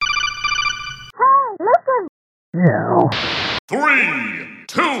Yeah. 3,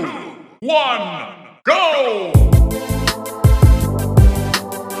 2, 1, go!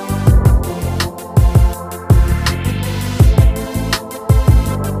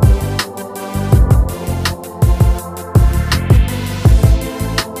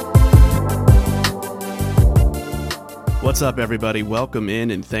 What's up, everybody? Welcome in,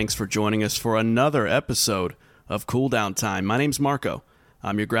 and thanks for joining us for another episode of Cooldown Time. My name's Marco.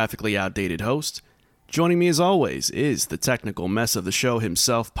 I'm your graphically outdated host. Joining me, as always, is the technical mess of the show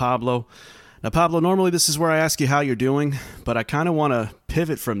himself, Pablo. Now, Pablo, normally this is where I ask you how you're doing, but I kind of want to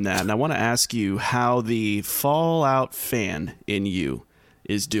pivot from that, and I want to ask you how the Fallout fan in you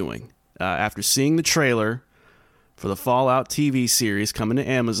is doing. After seeing the trailer for the Fallout TV series coming to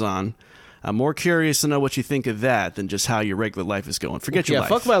Amazon, I'm more curious to know what you think of that than just how your regular life is going. Forget your life.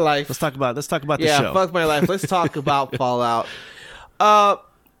 Fuck my life. Let's talk about the show. Yeah, fuck my life. Let's talk about Fallout.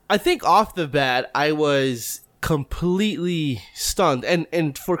 I think off the bat, I was completely stunned.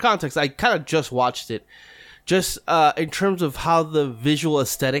 And for context, I kind of just watched it. Just in terms of how the visual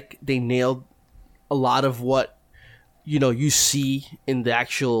aesthetic, they nailed a lot of what you see in the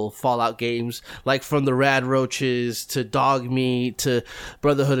actual Fallout games, like from the Rad Roaches to Dogmeat to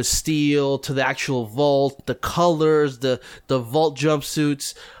Brotherhood of Steel to the actual Vault, the colors, the Vault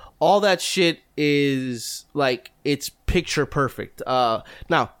jumpsuits, all that shit is like, it's picture perfect.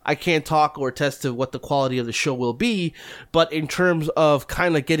 Now, I can't talk or attest to what the quality of the show will be, but in terms of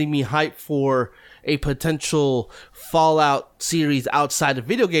kind of getting me hyped for a potential Fallout series outside of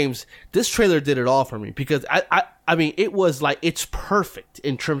video games, this trailer did it all for me, because I mean, it was like, it's perfect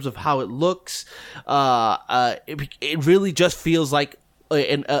in terms of how it looks. It really just feels like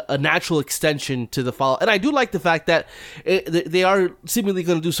a natural extension to the Fallout. And I do like the fact that they are seemingly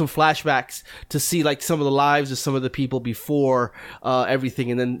going to do some flashbacks to see like some of the lives of some of the people before everything,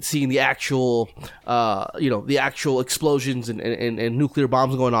 and then seeing the actual, the actual explosions and nuclear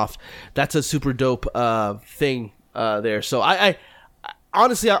bombs going off. That's a super dope thing there. So I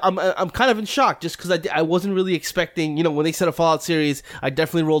honestly, I'm kind of in shock, just because I wasn't really expecting, when they said a Fallout series, I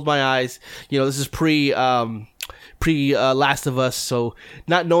definitely rolled my eyes. This is pre Last of Us, so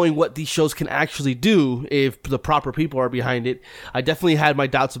not knowing what these shows can actually do if the proper people are behind it, I definitely had my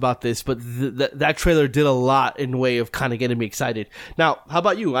doubts about this, but that trailer did a lot in way of kind of getting me excited. Now, how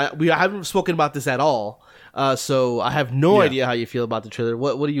about you? I haven't spoken about this at all, so I have no idea how you feel about the trailer.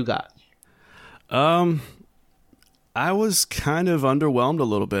 What do you got? I was kind of underwhelmed a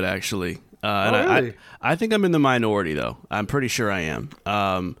little bit, actually. Really? I think I'm in the minority, though. I'm pretty sure I am.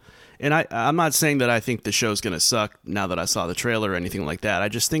 And I'm not saying that I think the show's going to suck now that I saw the trailer or anything like that. I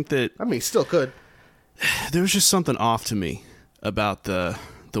just think that... I mean, still could. There was just something off to me about the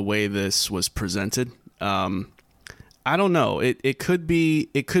way this was presented. I don't know. It could be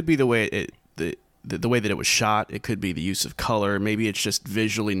the way the way that it was shot. It could be the use of color. Maybe it's just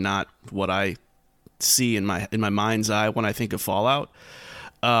visually not what I see in my mind's eye when I think of Fallout.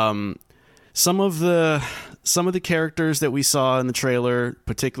 Some of the characters that we saw in the trailer,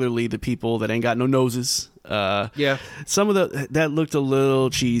 particularly the people that ain't got no noses, some of that looked a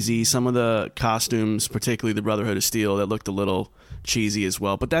little cheesy. Some of the costumes, particularly the Brotherhood of Steel, that looked a little cheesy as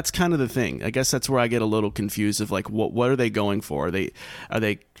well. But that's kind of the thing. I guess that's where I get a little confused of like, what are they going for? Are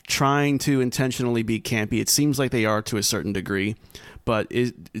they trying to intentionally be campy? It seems like they are to a certain degree, but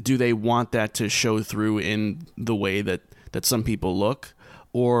do they want that to show through in the way that some people look?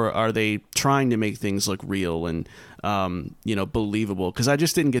 Or are they trying to make things look real and, believable? Because I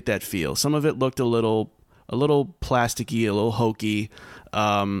just didn't get that feel. Some of it looked a little plasticky, a little hokey.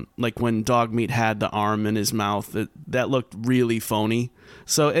 Like when Dogmeat had the arm in his mouth, that looked really phony.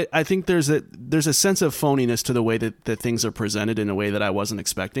 So I think there's a sense of phoniness to the way that things are presented in a way that I wasn't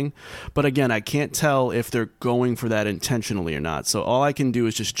expecting. But again, I can't tell if they're going for that intentionally or not. So all I can do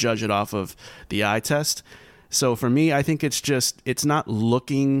is just judge it off of the eye test. So for me, I think it's not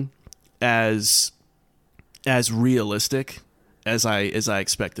looking as realistic as I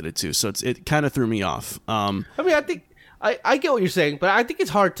expected it to. So it kind of threw me off. I mean, I think I get what you're saying, but I think it's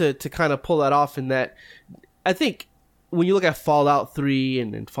hard to kind of pull that off. In that, I think when you look at Fallout 3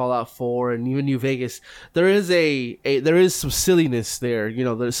 and Fallout 4 and even New Vegas, there is some silliness there.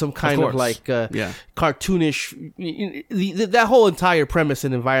 There's some kind of like cartoonish. That whole entire premise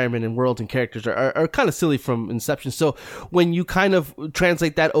and environment and world and characters are kind of silly from inception. So when you kind of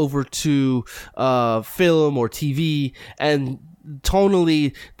translate that over to film or TV, and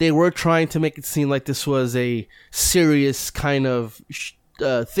tonally they were trying to make it seem like this was a serious kind of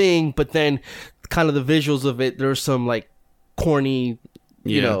thing, but then kind of the visuals of it, there's some like corny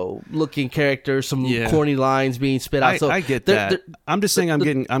looking characters, some corny lines being spit out. I get that. I'm just saying I'm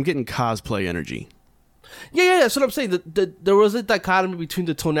getting cosplay energy. Yeah, that's what I'm saying. There was a dichotomy between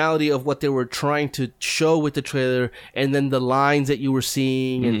the tonality of what they were trying to show with the trailer and then the lines that you were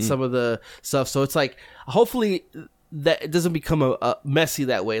seeing and some of the stuff. So it's like, hopefully that it doesn't become a messy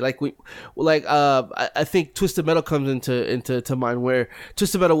that way. I think Twisted Metal comes into mind, where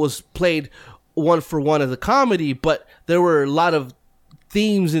Twisted Metal was played one for one as a comedy, but there were a lot of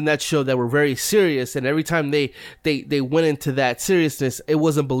themes in that show that were very serious, and every time they went into that seriousness, it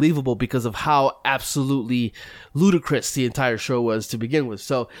wasn't believable because of how absolutely ludicrous the entire show was to begin with.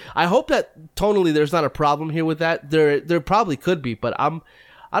 So I hope that tonally there's not a problem here with that. There probably could be, but I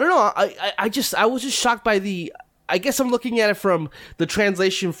don't know. I was just shocked by I guess I'm looking at it from the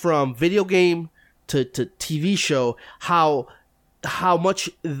translation from video game to TV show, how much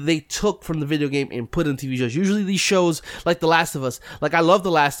they took from the video game and put in TV shows. Usually these shows, like The Last of Us, like I love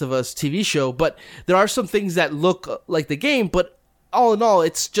The Last of Us TV show, but there are some things that look like the game, but all in all,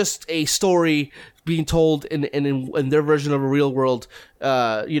 it's just a story being told in their version of a real world, in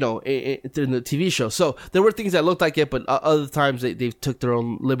the TV show. So there were things that looked like it, but other times they took their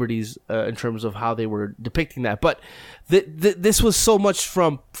own liberties in terms of how they were depicting that. But this was so much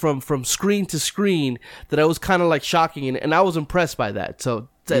from screen to screen that I was kind of like shocking, and I was impressed by that. So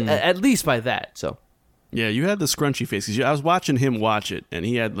at least by that. So. Yeah, you had the scrunchy face, because I was watching him watch it, and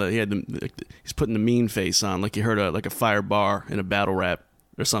he's putting the mean face on, like you heard a fire bar in a battle rap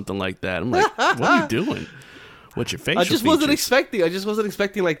or something like that. I'm like, what are you doing? What's your facial I just features? wasn't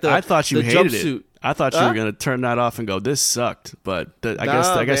expecting like I thought you hated jumpsuit. it. I thought you were gonna turn that off and go, this sucked. But I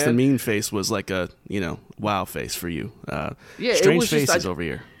guess the mean face was like a wow face for you. Strange faces over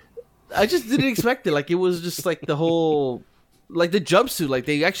here. I just didn't expect it. Like it was just like the whole. Like the jumpsuit, like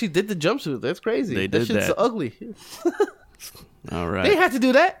they actually did the jumpsuit. That's crazy. They did that shit's that. ugly. All right. They had to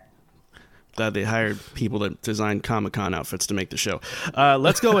do that. Glad they hired people that design Comic-Con outfits to make the show.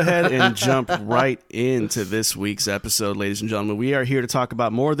 Let's go ahead and jump right into this week's episode, ladies and gentlemen. We are here to talk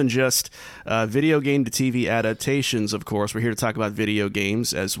about more than just video game to TV adaptations, of course. We're here to talk about video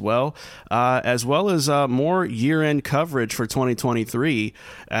games as well as more year-end coverage for 2023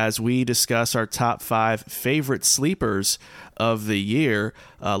 as we discuss our top 5 favorite sleepers of the year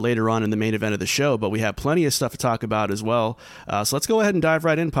later on in the main event of the show, but we have plenty of stuff to talk about as well. So let's go ahead and dive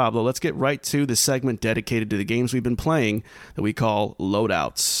right in, Pablo. Let's get right to the segment dedicated to the games we've been playing that we call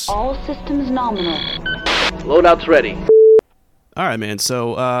Loadouts. All systems nominal. Loadouts ready. All right, man.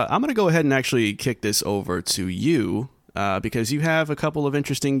 So I'm going to go ahead and actually kick this over to you because you have a couple of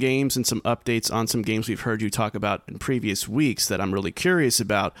interesting games and some updates on some games we've heard you talk about in previous weeks that I'm really curious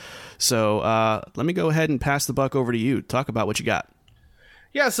about. So let me go ahead and pass the buck over to you. Talk about what you got.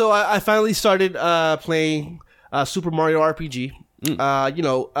 Yeah, so I finally started playing Super Mario RPG.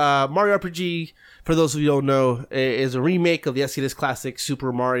 Mario RPG, for those of you who don't know, is a remake of the SNES classic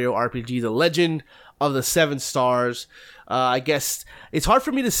Super Mario RPG, The Legend of the Seven Stars. I guess it's hard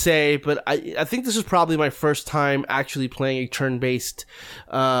for me to say, but I think this is probably my first time actually playing a turn-based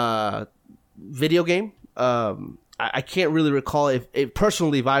video game. I can't really recall if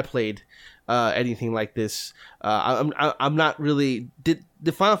I played anything like this. I'm not really. Did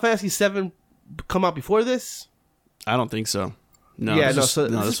Final Fantasy VII come out before this? I don't think so. No, yeah, this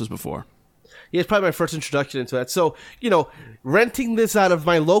was before. Yeah, it's probably my first introduction into that. So, renting this out of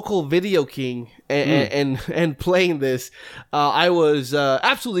my local Video King and playing this, I was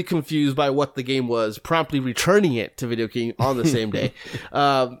absolutely confused by what the game was, promptly returning it to Video King on the same day.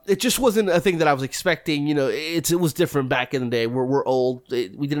 It just wasn't a thing that I was expecting. It was different back in the day. We're old.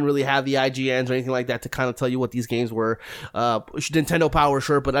 We didn't really have the IGNs or anything like that to kind of tell you what these games were. Nintendo Power,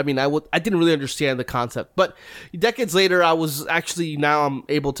 sure, but I mean, I didn't really understand the concept. But decades later, I'm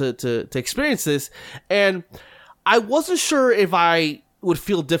able to experience this, and I wasn't sure if I would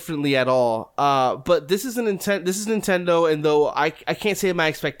feel differently at all. But this is Nintendo, and though I can't say my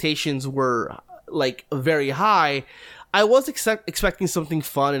expectations were like very high, I was expecting something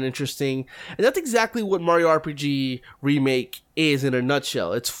fun and interesting, and that's exactly what Mario RPG Remake is in a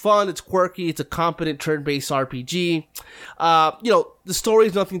nutshell. It's fun, it's quirky, it's a competent turn-based RPG. The story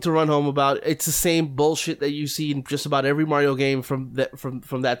is nothing to run home about. It's the same bullshit that you see in just about every Mario game from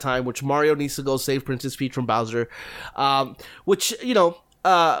that time, which Mario needs to go save Princess Peach from Bowser. But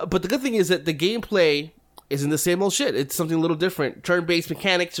the good thing is that the gameplay isn't the same old shit. It's something a little different. Turn-based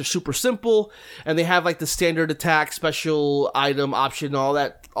mechanics are super simple, and they have like the standard attack, special item option, all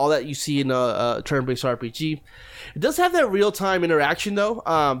that you see in a turn-based RPG. It does have that real-time interaction though.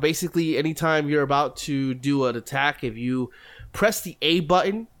 Basically, anytime you're about to do an attack, if you press the A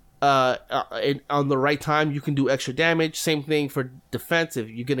button on the right time, you can do extra damage. Same thing for defense. If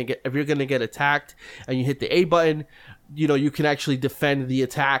you're gonna get attacked and you hit the A button, you can actually defend the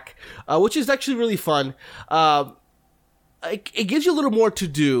attack, which is actually really fun. It gives you a little more to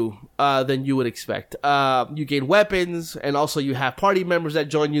do than you would expect. You gain weapons, and also you have party members that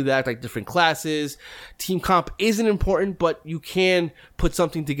join you that act like different classes. Team comp isn't important, but you can put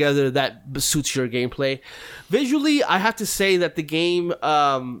something together that suits your gameplay. Visually, I have to say that the game,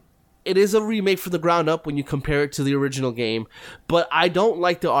 it is a remake from the ground up when you compare it to the original game, but I don't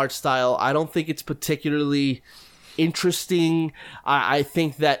like the art style. I don't think it's particularly interesting. I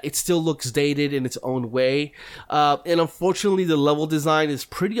think that it still looks dated in its own way, and unfortunately the level design is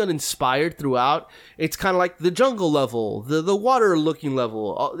pretty uninspired throughout. It's kind of like the jungle level, the water looking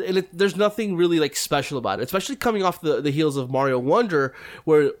level, and there's nothing really like special about it, especially coming off the heels of Mario Wonder,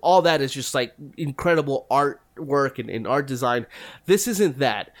 where all that is just like incredible art work and art design. This isn't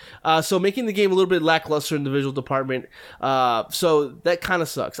that, so making the game a little bit lackluster in the visual department, so that kind of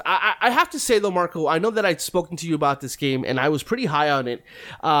sucks. I have to say though, Marco, I know that I'd spoken to you about this game and I was pretty high on it,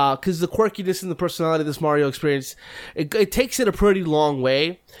 because the quirkiness and the personality of this Mario experience, it takes it a pretty long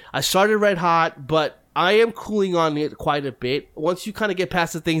way. I started red hot, but I am cooling on it quite a bit. Once you kind of get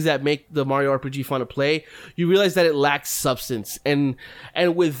past the things that make the Mario RPG fun to play, you realize that it lacks substance. And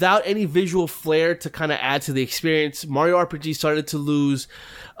without any visual flair to kind of add to the experience, Mario RPG started to lose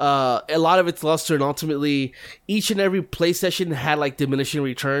a lot of its luster, and ultimately each and every play session had like diminishing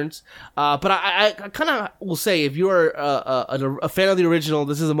returns. But I kind of will say, if you are a fan of the original,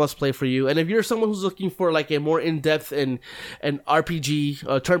 this is a must play for you. And if you're someone who's looking for like a more in-depth and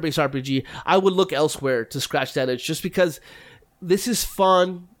RPG, turn-based RPG, I would look elsewhere to scratch that itch, just because this is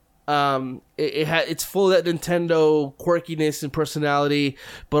fun. It's full of that Nintendo quirkiness and personality,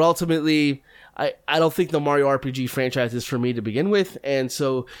 but ultimately I don't think the Mario RPG franchise is for me to begin with, and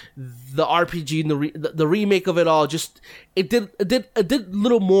so the RPG and the remake of it all it did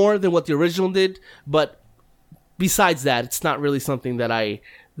little more than what the original did. But besides that, it's not really something that I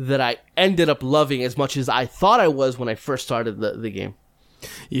ended up loving as much as I thought I was when I first started the game.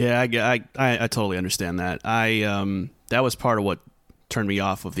 Yeah, I totally understand that. That was part of what turned me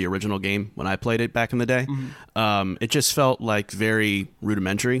off of the original game when I played it back in the day. Mm-hmm. It just felt like very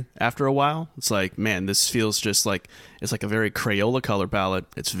rudimentary after a while. It's like, man, this feels just like it's like a very Crayola color palette.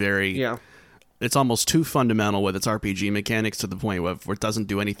 It's it's almost too fundamental with its RPG mechanics to the point where it doesn't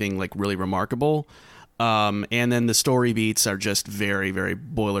do anything like really remarkable. And then the story beats are just very, very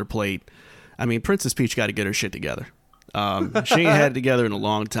boilerplate. I mean, Princess Peach got to get her shit together. She ain't had it together in a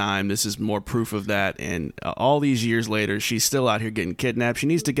long time. This is more proof of that. And all these years later, she's still out here getting kidnapped. She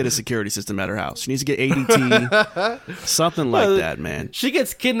needs to get a security system at her house. She needs to get ADT, something like that, man. She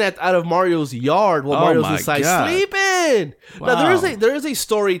gets kidnapped out of Mario's yard while Mario's inside sleeping. Wow. Now there is a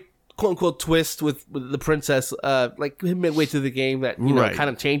story, quote unquote, twist with the princess, like midway through the game that kind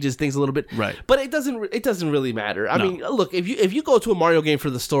of changes things a little bit. Right. But it doesn't really matter. I mean, look, if you go to a Mario game for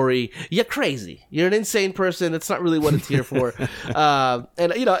the story, you're crazy. You're an insane person. That's not really what it's here for. And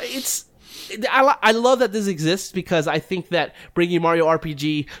it's. I love that this exists, because I think that bringing Mario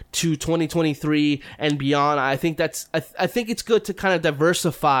RPG to 2023 and beyond, I think it's good to kind of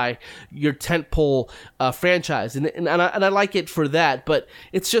diversify your tentpole franchise, and I like it for that. But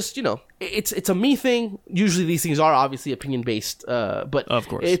it's just it's a me thing. Usually these things are obviously opinion based, but of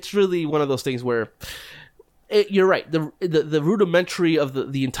course it's really one of those things where. You're right. The rudimentary of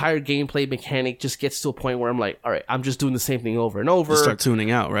the entire gameplay mechanic just gets to a point where I'm like, all right, I'm just doing the same thing over and over. You start tuning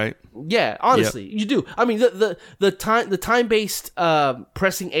out, right? Yeah, honestly, you do. I mean, the time based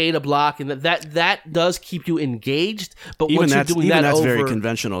pressing A to block, and that does keep you engaged. But even once you're doing that's over, very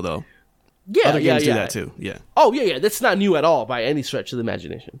conventional, though. Yeah, other games do that too. Yeah. Oh yeah. That's not new at all by any stretch of the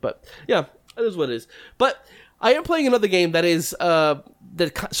imagination. But yeah, it is what it is. But I am playing another game that is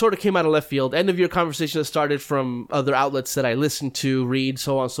that sort of came out of left field. End of year conversation that started from other outlets that I listen to, read,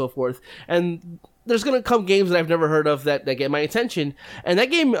 so on and so forth. And there's going to come games that I've never heard of that get my attention. And that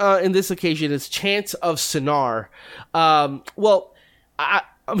game in this occasion is Chants of Sennaar. Well,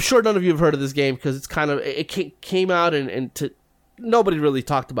 I'm sure none of you have heard of this game, because it's kind of, it came out and nobody really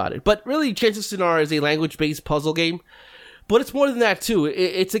talked about it. But really, Chants of Sennaar is a language-based puzzle game. But it's more than that, too.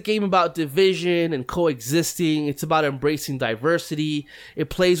 It's a game about division and coexisting. It's about embracing diversity. It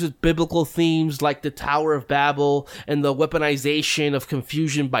plays with biblical themes like the Tower of Babel and the weaponization of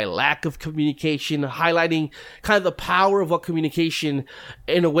confusion by lack of communication, highlighting kind of the power of what communication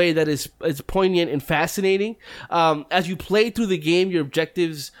in a way that is poignant and fascinating. As you play through the game, your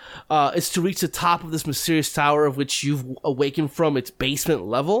objectives is to reach the top of this mysterious tower of which you've awakened from its basement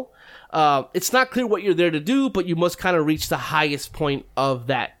level. It's not clear what you're there to do, but you must kind of reach the highest point of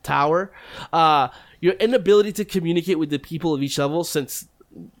that tower. Your inability to communicate with the people of each level, since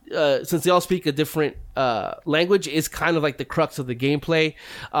since they all speak a different language, is kind of like the crux of the gameplay.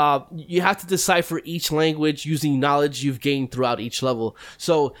 You have to decipher each language using knowledge you've gained throughout each level.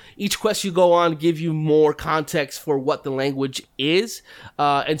 So each quest you go on give you more context for what the language is,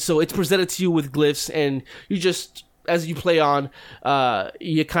 and so it's presented to you with glyphs, and you just, as you play on,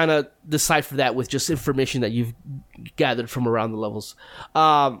 you kind of decipher that with just information that you've gathered from around the levels.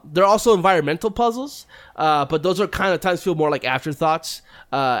 There are also environmental puzzles, but those are kind of times feel more like afterthoughts,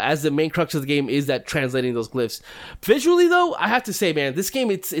 as the main crux of the game is that translating those glyphs. Visually, though, I have to say, man, this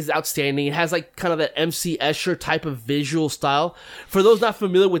game is outstanding. It has like kind of that MC Escher type of visual style. For those not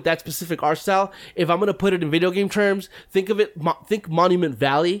familiar with that specific art style, if I'm going to put it in video game terms, think Monument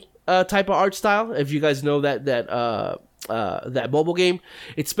Valley type of art style. If you guys know that mobile game,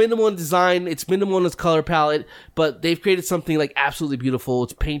 it's minimal in design, it's minimal in its color palette, but they've created something like absolutely beautiful.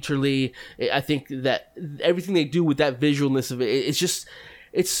 It's painterly. I think that everything they do with that visualness of it,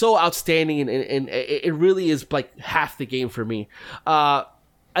 it's so outstanding, and it really is like half the game for me. I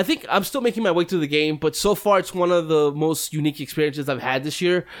think I'm still making my way through the game, but so far it's one of the most unique experiences I've had this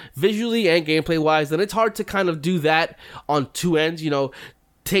year, visually and gameplay wise. And it's hard to kind of do that on two ends,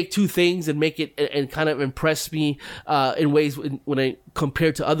 take two things and make it and kind of impress me in ways when I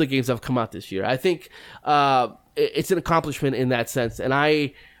compare to other games that have come out this year. I think it's an accomplishment in that sense, and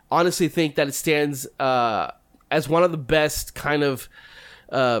I honestly think that it stands as one of the best kind of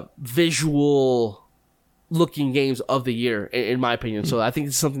visual looking games of the year, in my opinion. So I think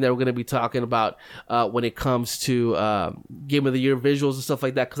it's something that we're going to be talking about when it comes to Game of the Year visuals and stuff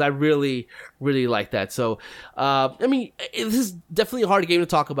like that, because I really, really like that. So, I mean, this is definitely a hard game to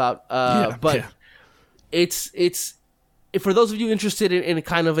talk about, but it's for those of you interested in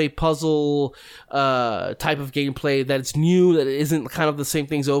kind of a puzzle type of gameplay that's new, that isn't kind of the same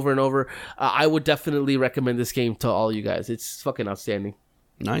things over and over, I would definitely recommend this game to all you guys. It's fucking outstanding.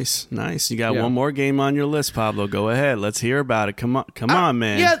 Nice. You got one more game on your list, Pablo. Go ahead. Let's hear about it. Come on,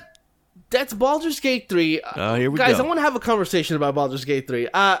 man. Yeah, that's Baldur's Gate 3. Here we guys, go. I want to have a conversation about Baldur's Gate 3.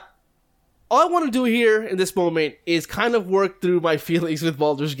 All I want to do here in this moment is kind of work through my feelings with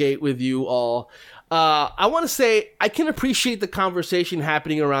Baldur's Gate with you all. I want to say I can appreciate the conversation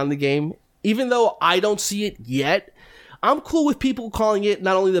happening around the game, even though I don't see it yet. I'm cool with people calling it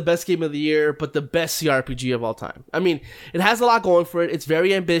not only the best game of the year, but the best CRPG of all time. I mean, it has a lot going for it. It's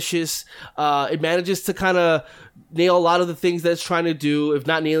very ambitious. It manages to kind of nail a lot of the things that it's trying to do, if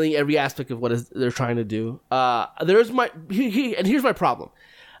not nailing every aspect of what they're trying to do. And here's my problem.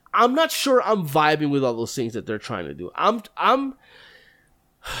 I'm not sure I'm vibing with all those things that they're trying to do. I've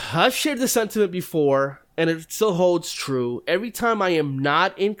shared this sentiment before, and it still holds true. Every time I am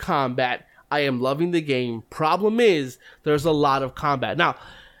not in combat, I am loving the game. Problem is, there's a lot of combat. Now,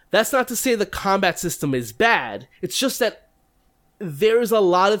 that's not to say the combat system is bad. It's just that there's a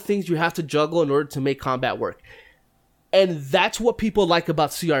lot of things you have to juggle in order to make combat work. And that's what people like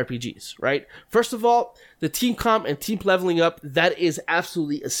about CRPGs, right? First of all, the team comp and team leveling up, that is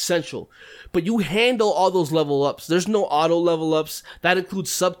absolutely essential. But you handle all those level ups. There's no auto level ups. That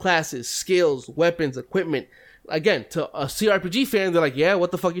includes subclasses, skills, weapons, equipment. Again, to a CRPG fan, they're like, yeah,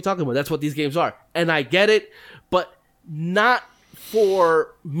 what the fuck are you talking about? That's what these games are. And I get it, but not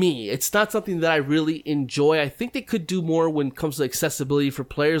for me. It's not something that I really enjoy. I think they could do more when it comes to accessibility for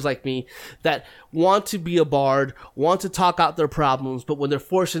players like me that want to be a bard, want to talk out their problems, but when they're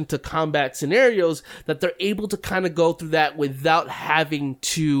forced into combat scenarios, that they're able to kind of go through that without having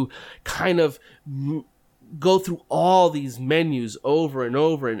to kind of go through all these menus over and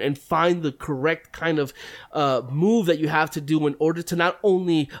over and find the correct kind of move that you have to do in order to not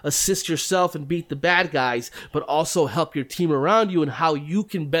only assist yourself and beat the bad guys, but also help your team around you and how you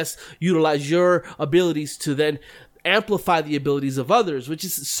can best utilize your abilities to then amplify the abilities of others, which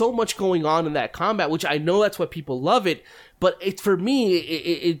is so much going on in that combat, which I know that's why people love it, but for me,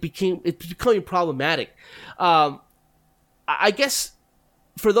 it's becoming problematic. I guess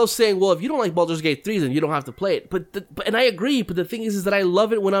for those saying, well, if you don't like Baldur's Gate 3, then you don't have to play it. And I agree, but the thing is that I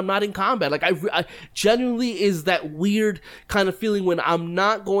love it when I'm not in combat. Like, I genuinely is that weird kind of feeling when I'm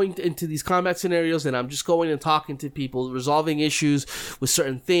not going into these combat scenarios and I'm just going and talking to people, resolving issues with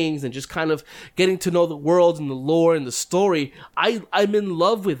certain things and just kind of getting to know the world and the lore and the story. I'm in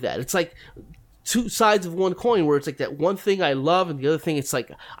love with that. It's like two sides of one coin, where it's like that one thing I love and the other thing it's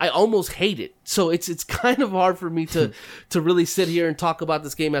like I almost hate it. So it's kind of hard for me to really sit here and talk about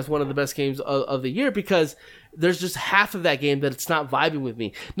this game as one of the best games of the year, because there's just half of that game that it's not vibing with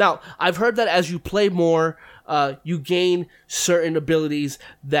me. Now, I've heard that as you play more, you gain certain abilities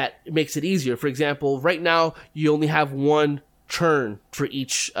that makes it easier. For example, right now you only have one turn for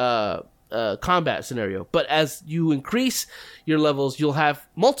each combat scenario. But as you increase your levels, you'll have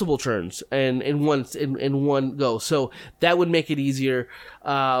multiple turns and in one go. So that would make it easier.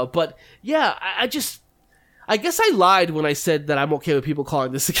 But yeah, I guess I lied when I said that I'm okay with people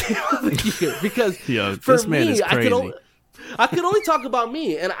calling this a game of the year, because for this man me, is crazy. I could only talk about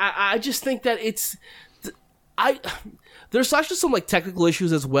me, and I just think that there's actually some like technical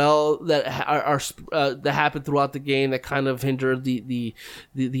issues as well that are that happen throughout the game that kind of hinder the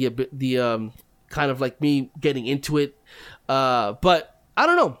kind of like me getting into it. But I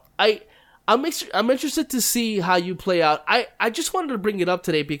don't know. I'm interested to see how you play out. I just wanted to bring it up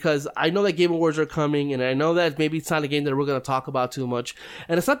today because I know that Game Awards are coming, and I know that maybe it's not a game that we're going to talk about too much.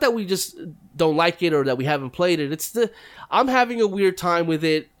 And it's not that we just don't like it or that we haven't played it. I'm having a weird time with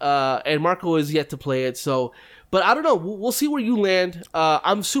it, and Marco is yet to play it. So, but I don't know. We'll see where you land.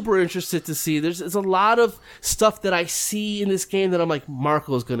 I'm super interested to see. There's a lot of stuff that I see in this game that I'm like,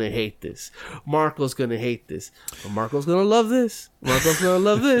 Marco's gonna hate this. Marco's gonna hate this. But Marco's gonna love this. Marco's gonna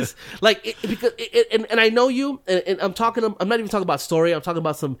love this. Like, and I know you. And I'm not even talking about story. I'm talking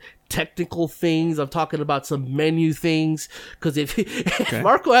about some technical things. I'm talking about some menu things. Because if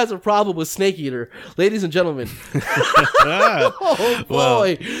Marco has a problem with Snake Eater, ladies and gentlemen, oh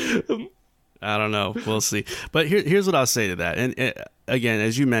boy. Well, I don't know. We'll see. But here's what I'll say to that. And again,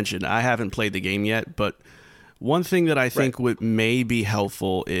 as you mentioned, I haven't played the game yet, but one thing that I think may be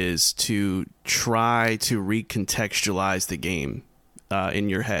helpful is to try to recontextualize the game in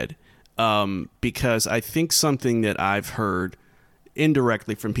your head. Because I think something that I've heard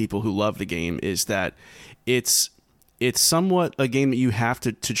indirectly from people who love the game is that it's somewhat a game that you have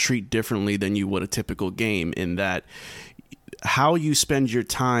to treat differently than you would a typical game, in that how you spend your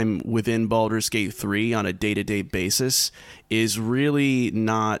time within Baldur's Gate 3 on a day-to-day basis is really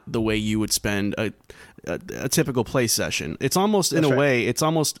not the way you would spend a typical play session. It's almost, in a way, it's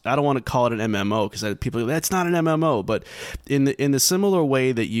almost, I don't want to call it an MMO because people, that's not an MMO, but in the similar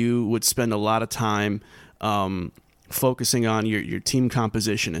way that you would spend a lot of time focusing on your team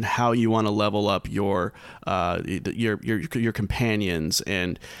composition and how you want to level up your companions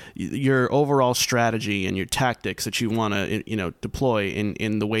and your overall strategy and your tactics that you want to deploy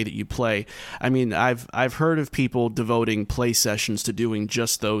in the way that you play. I mean, I've heard of people devoting play sessions to doing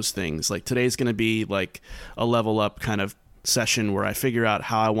just those things. Like today's going to be like a level up kind of session where I figure out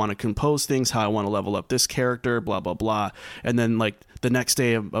how I want to compose things, how I want to level up this character, blah blah blah, and then like the next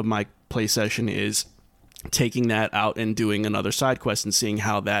day of my play session is taking that out and doing another side quest and seeing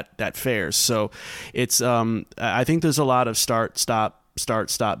how that fares. So it's I think there's a lot of start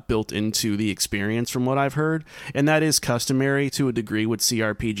stop built into the experience from what I've heard, and that is customary to a degree with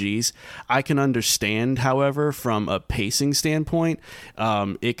CRPGs. I can understand, however, from a pacing standpoint,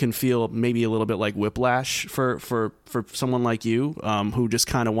 it can feel maybe a little bit like whiplash for someone like you, who just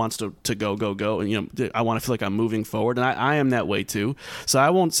kind of wants to go, and I want to feel like I'm moving forward, and I am that way too. So I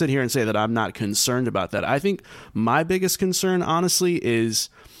won't sit here and say that I'm not concerned about that. I think my biggest concern, honestly, is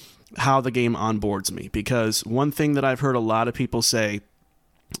how the game onboards me, because one thing that I've heard a lot of people say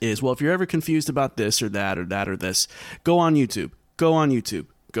is, well, if you're ever confused about this or that or that or this, go on YouTube, Google it,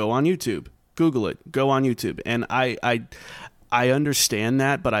 go on YouTube. And I understand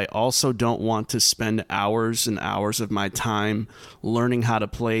that, but I also don't want to spend hours and hours of my time learning how to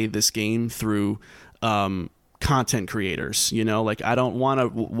play this game through content creators. Like I don't want to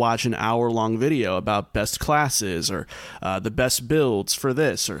watch an hour-long video about best classes or the best builds for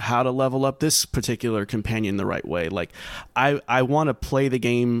this or how to level up this particular companion the right way. Like I want to play the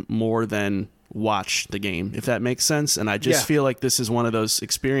game more than watch the game, if that makes sense. And I just feel like this is one of those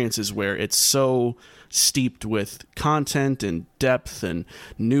experiences where it's so steeped with content and depth and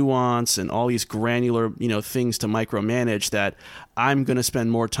nuance and all these granular things to micromanage that I'm going to spend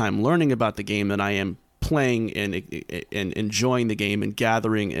more time learning about the game than I am playing and enjoying the game and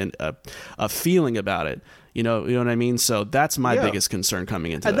gathering a feeling about it. You know what I mean? So that's my biggest concern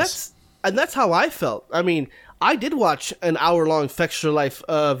coming into this. And that's how I felt. I mean, I did watch an hour-long Fextra Life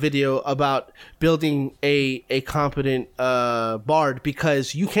video about building a competent bard,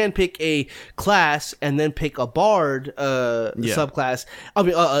 because you can pick a class and then pick a bard subclass. I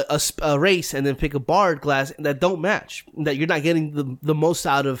mean, a race and then pick a bard class that don't match. That you're not getting the most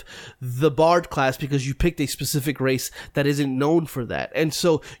out of the bard class because you picked a specific race that isn't known for that. And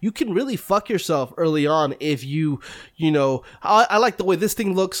so you can really fuck yourself early on if I like the way this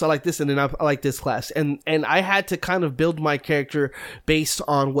thing looks, I like this, and then I like this class. And I had to kind of build my character based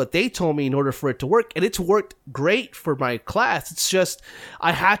on what they told me in order for it to work, and it's worked great for my class. It's just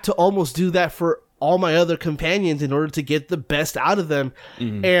I had to almost do that for all my other companions in order to get the best out of them.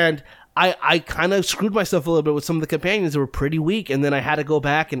 And I kind of screwed myself a little bit with some of the companions that were pretty weak, and then I had to go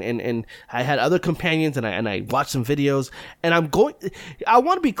back and I had other companions, and I watched some videos, and I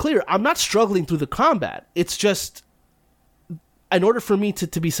want to be clear, I'm not struggling through the combat. It's just, in order for me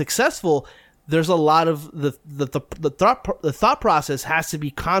to be successful, there's a lot of the thought process has to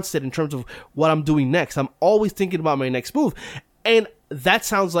be constant in terms of what I'm doing next. I'm always thinking about my next move, and that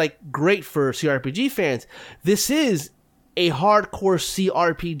sounds like great for CRPG fans. This is a hardcore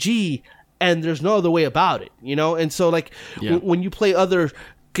CRPG, and there's no other way about it, you know? And so, like, when you play other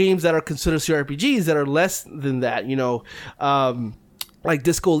games that are considered CRPGs that are less than that, you know, like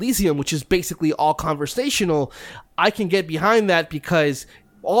Disco Elysium, which is basically all conversational, I can get behind that because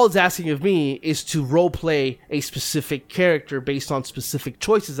all it's asking of me is to roleplay a specific character based on specific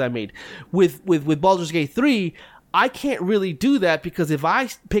choices I made. With Baldur's Gate 3, I can't really do that because if I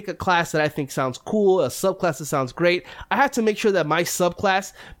pick a class that I think sounds cool, a subclass that sounds great, I have to make sure that my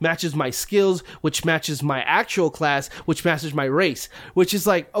subclass matches my skills, which matches my actual class, which matches my race, which is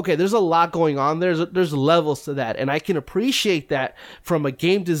like, okay, there's a lot going on. There's levels to that. And I can appreciate that from a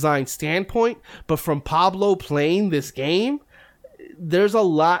game design standpoint, but from Pablo playing this game, there's a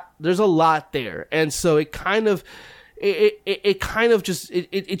lot there. And so it kind of,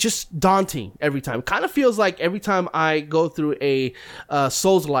 it's just daunting every time. It kind of feels like every time I go through a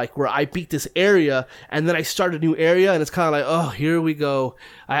Souls-like where I beat this area and then I start a new area and it's kind of like, oh, here we go.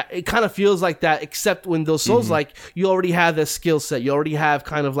 It kind of feels like that, except when those Souls-like, you already have that skill set. You already have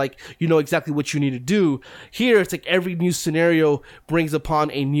kind of like, you know exactly what you need to do. Here, it's like every new scenario brings upon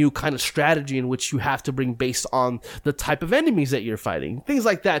a new kind of strategy in which you have to bring based on the type of enemies that you're fighting. Things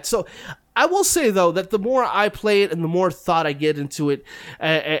like that. So I will say, though, that the more I play it and the more thought I get into it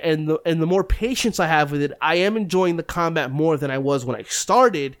and the more patience I have with it, I am enjoying the combat more than I was when I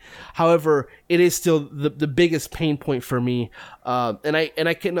started. However, it is still the biggest pain point for me. And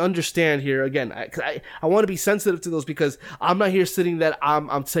I can understand here, again, I want to be sensitive to those because I'm not here sitting that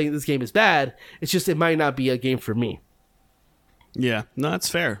I'm saying this game is bad. It's just it might not be a game for me. Yeah, no, that's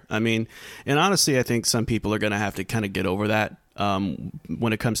fair. I mean, and honestly, I think some people are going to have to kind of get over that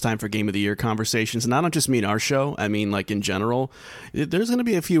when it comes time for Game of the Year conversations. And I don't just mean our show. I mean, like, in general, there's going to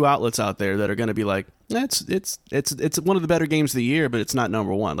be a few outlets out there that are going to be like, it's one of the better games of the year, but it's not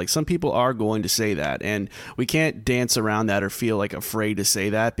number one. Like, some people are going to say that, and we can't dance around that or feel like afraid to say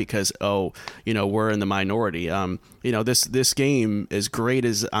that because, oh, you know, we're in the minority. You know, this game, as great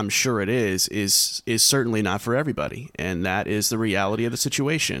as I'm sure it is certainly not for everybody, and that is the reality of the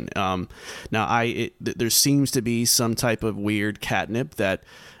situation. Now, there seems to be some type of weird catnip that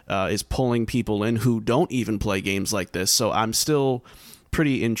is pulling people in who don't even play games like this. So I'm still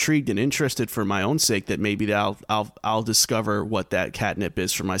pretty intrigued and interested for my own sake that maybe I'll discover what that catnip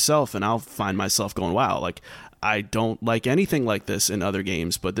is for myself, and I'll find myself going, wow, like, I don't like anything like this in other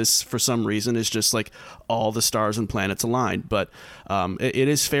games, but this, for some reason, is just like all the stars and planets aligned. But it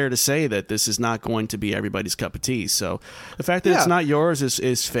is fair to say that this is not going to be everybody's cup of tea. So the fact that it's not yours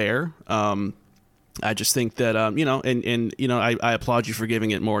is fair. I just think that, you know, and you know, I applaud you for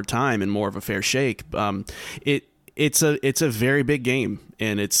giving it more time and more of a fair shake. It's a very big game,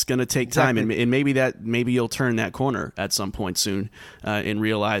 and it's going to take time, and maybe you'll turn that corner at some point soon, and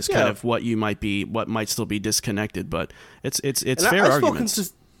realize kind of what might still be disconnected. But it's fair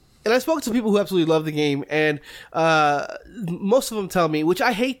arguments. And I've spoken to people who absolutely love the game, and most of them tell me, which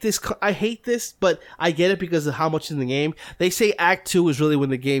I hate this, but I get it because of how much is in the game. They say Act 2 is really when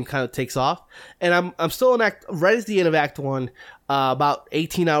the game kind of takes off, and I'm still in right at the end of Act 1, about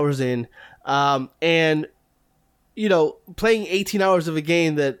 18 hours in, and you know, playing 18 hours of a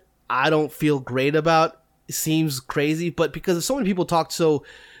game that I don't feel great about seems crazy, but because so many people talked so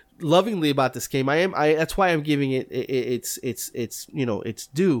lovingly about this game, that's why I'm giving it its you know, its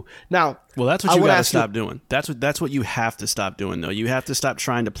due. Now, well, that's what you got to stop doing. That's what you have to stop doing, though. You have to stop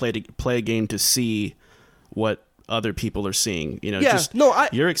trying to play a game to see what other people are seeing. You know,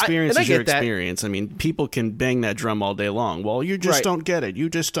 your experience is your experience. I mean, people can bang that drum all day long. Well, you just don't get it. You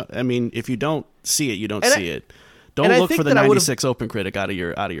just don't. I mean, if you don't see it, you don't see it. Don't look for the 96 Open Critic out of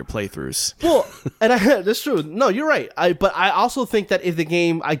your playthroughs. Well, and that's true. No, you're right. But I also think that if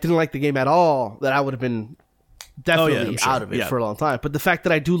I didn't like the game at all, that I would have been definitely out of it for a long time. But the fact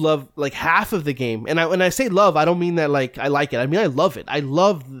that I do love like half of the game, and when I say love, I don't mean that like I like it. I mean I love it. I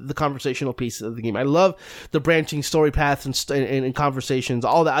love the conversational piece of the game. I love the branching story paths and conversations.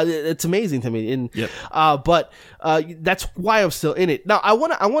 All that, it's amazing to me. And but that's why I'm still in it. Now I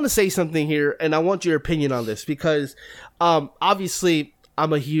want to say something here, and I want your opinion on this because obviously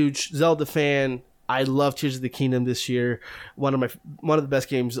I'm a huge Zelda fan. I love Tears of the Kingdom this year. One of the best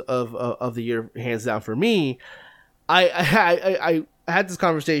games of the year, hands down for me. I had this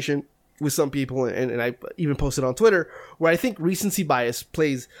conversation with some people, and I even posted on Twitter, where I think recency bias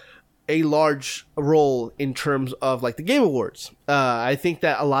plays a large role in terms of like the Game Awards. I think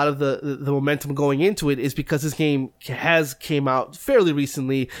that a lot of the momentum going into it is because this game came out fairly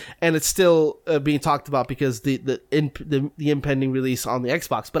recently, and it's still being talked about because the impending release on the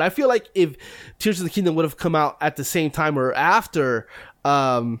Xbox. But I feel like if Tears of the Kingdom would have come out at the same time or after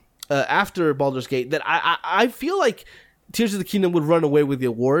Baldur's Gate, that I feel like Tears of the Kingdom would run away with the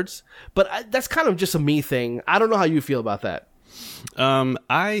awards. But that's kind of just a me thing. I don't know how you feel about that.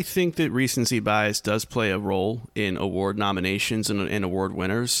 I think that recency bias does play a role in award nominations and award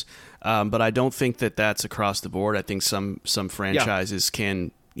winners, but I don't think that that's across the board. I think some franchises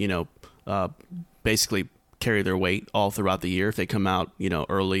can, basically carry their weight all throughout the year if they come out,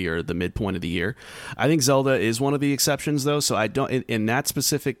 early or the midpoint of the year. I think Zelda is one of the exceptions, though. So I don't, in that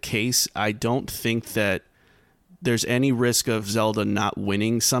specific case, I don't think that there's any risk of Zelda not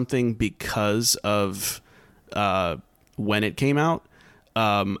winning something because of when it came out.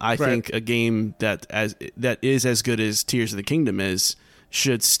 I think a game that is as good as Tears of the Kingdom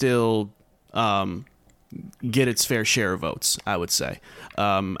should still get its fair share of votes, I would say.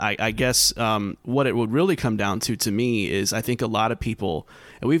 I guess what it would really come down to me is I think a lot of people,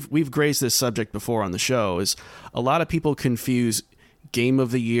 and we've grazed this subject before on the show, is a lot of people confuse Game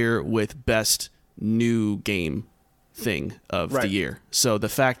of the Year with best new game thing of the year. So the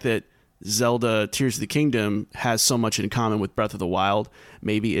fact that Zelda Tears of the Kingdom has so much in common with Breath of the Wild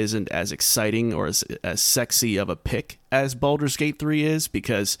maybe isn't as exciting or as sexy of a pick as Baldur's Gate 3 is,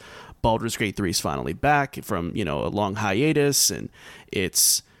 because Baldur's Gate 3 is finally back from, a long hiatus, and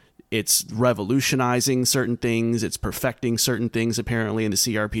it's revolutionizing certain things, it's perfecting certain things apparently in the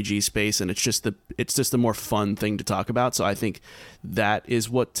CRPG space, and it's just the more fun thing to talk about. So I think that is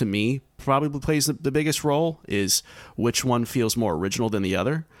what, to me, probably plays the biggest role, is which one feels more original than the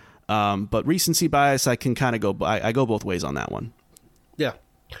other. But recency bias, I can kind of I go both ways on that one. Yeah.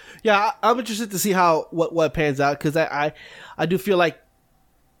 I'm interested to see what pans out, because I do feel like,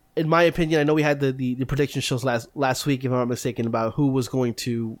 in my opinion, I know we had the prediction shows last week, if I'm not mistaken, about who was going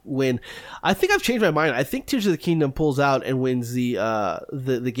to win. I think I've changed my mind. I think Tears of the Kingdom pulls out and wins the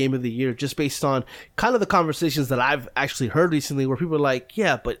Game of the Year, just based on kind of the conversations that I've actually heard recently, where people are like,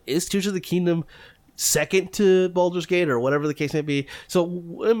 yeah, but is Tears of the Kingdom second to Baldur's Gate, or whatever the case may be? So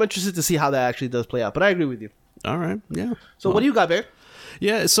I'm interested to see how that actually does play out, but I agree with you. All right. Yeah. So what do you got, Bear?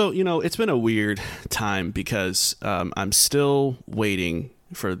 Yeah. So, it's been a weird time because I'm still waiting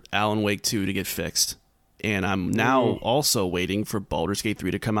for Alan Wake 2 to get fixed. And I'm now also waiting for Baldur's Gate 3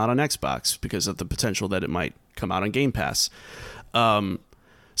 to come out on Xbox because of the potential that it might come out on Game Pass. So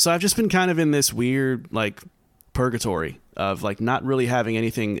I've just been kind of in this weird, purgatory of not really having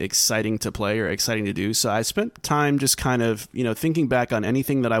anything exciting to play or exciting to do. So I spent time just kind of, thinking back on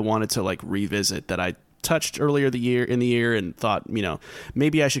anything that I wanted to revisit that I touched earlier in the year and thought,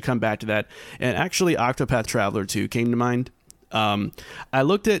 maybe I should come back to that. And actually Octopath Traveler 2 came to mind. I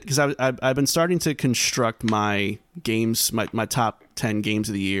looked at, because I've been starting to construct my games, my top 10 games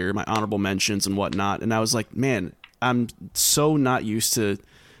of the year, my honorable mentions and whatnot. And I was like, man, I'm so not used to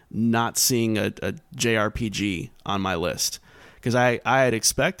not seeing a JRPG on my list, because I had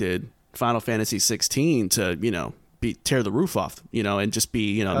expected Final Fantasy 16 to, tear the roof off, and just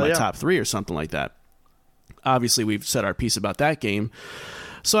be, my top 3 or something like that. Obviously we've said our piece about that game.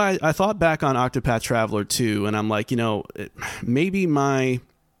 So I thought back on Octopath Traveler 2, and I'm like, maybe my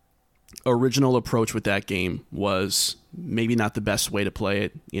original approach with that game was maybe not the best way to play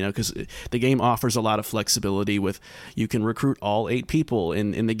it, because the game offers a lot of flexibility with, you can recruit all 8 people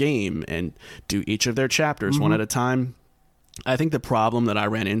in the game and do each of their chapters one at a time. I think the problem that I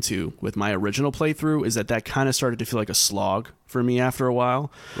ran into with my original playthrough is that kind of started to feel like a slog for me after a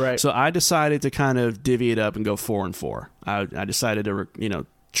while. Right. So I decided to kind of divvy it up and go 4 and 4. I decided to,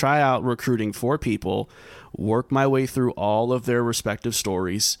 try out recruiting 4 people, work my way through all of their respective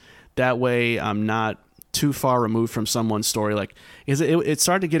stories. That way I'm not too far removed from someone's story. It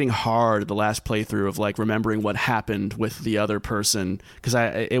started getting hard the last playthrough of remembering what happened with the other person, because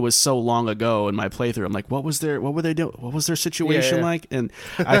it was so long ago in my playthrough. I'm like, what were they doing? What was their situation like? And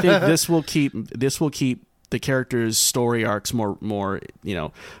I think this will keep the characters' story arcs more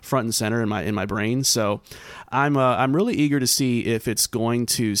front and center in my brain. So I'm really eager to see if it's going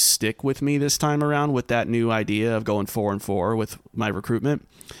to stick with me this time around with that new idea of going 4 and 4 with my recruitment.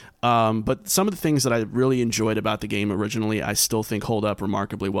 But some of the things that I really enjoyed about the game originally, I still think hold up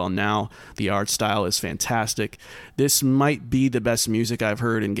remarkably well now. The art style is fantastic. This might be the best music I've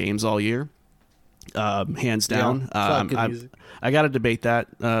heard in games all year. hands down. I got to debate that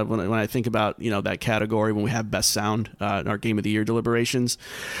when I think about that category when we have best sound in our Game of the Year deliberations,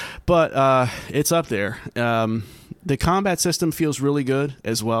 but it's up there. The combat system feels really good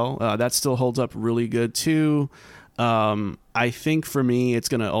as well. That still holds up really good too. I think for me, it's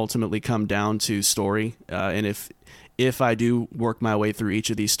going to ultimately come down to story, and if I do work my way through each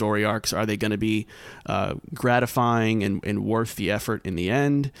of these story arcs, are they going to be gratifying and worth the effort in the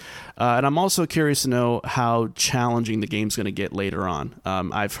end? And I'm also curious to know how challenging the game's going to get later on.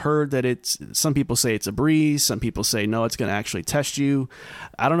 I've heard that some people say it's a breeze. Some people say, no, it's going to actually test you.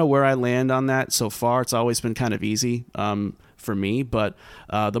 I don't know where I land on that so far. It's always been kind of easy for me, but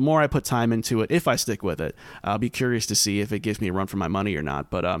the more I put time into it, if I stick with it, I'll be curious to see if it gives me a run for my money or not.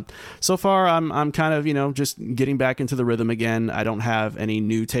 But so far, I'm kind of just getting back into the rhythm again. I don't have any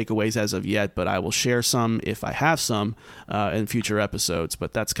new takeaways as of yet, but I will share some if I have some in future episodes.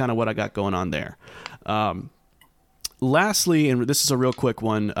 But that's kind of what I got going on there. Lastly, and this is a real quick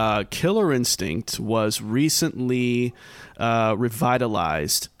one, Killer Instinct was recently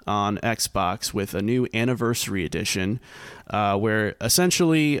revitalized on Xbox with a new anniversary edition, where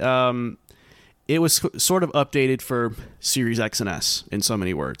essentially it was sort of updated for Series X and S in so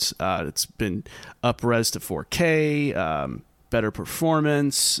many words. It's been up-res to 4K, better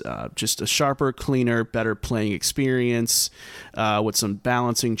performance, just a sharper, cleaner, better playing experience, with some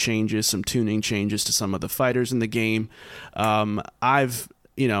balancing changes, some tuning changes to some of the fighters in the game. I've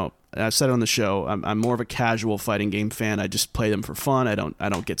said it on the show, I'm more of a casual fighting game fan. I just play them for fun. I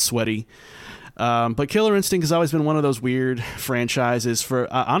don't get sweaty. But Killer Instinct has always been one of those weird franchises for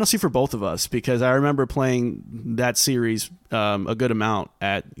honestly for both of us, because I remember playing that series a good amount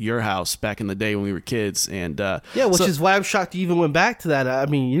at your house back in the day when we were kids. And which is why I'm shocked you even went back to that. I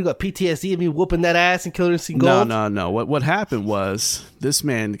mean, you got PTSD of me whooping that ass in Killer Instinct Gold. No. What happened was this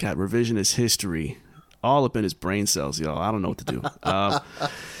man got revisionist history all up in his brain cells, y'all. I don't know what to do.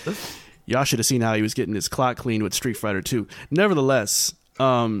 Y'all should have seen how he was getting his clock cleaned with Street Fighter 2. Nevertheless,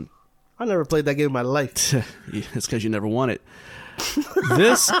 I never played that game in my life. It's because you never won it.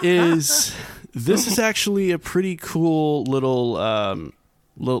 This is actually a pretty cool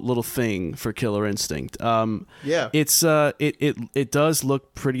little thing for Killer Instinct. It's it does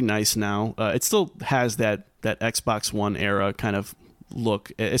look pretty nice now. It still has that Xbox One era kind of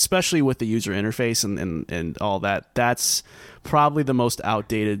look, especially with the user interface and all that. That's probably the most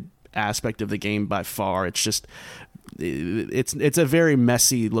outdated aspect of the game by far. It's just it's a very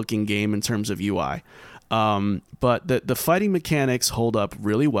messy looking game in terms of UI. But the fighting mechanics hold up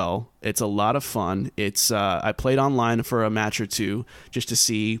really well. It's a lot of fun. It's I played online for a match or two just to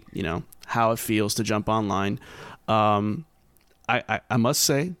see how it feels to jump online. I must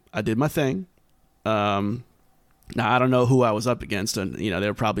say I did my thing. Now, I don't know who I was up against, and they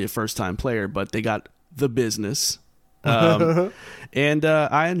were probably a first-time player, but they got the business, and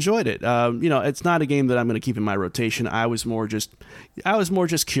I enjoyed it. It's not a game that I'm going to keep in my rotation. I was more just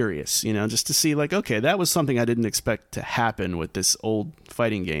curious, just to see, like, okay, that was something I didn't expect to happen with this old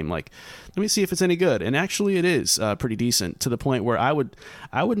fighting game. Like, let me see if it's any good, and actually, it is pretty decent to the point where I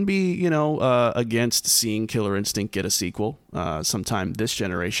wouldn't be, against seeing Killer Instinct get a sequel sometime this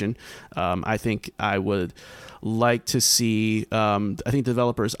generation. I think I would like to see. I think the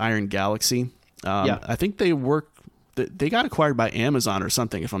developers Iron Galaxy. I think they got acquired by Amazon or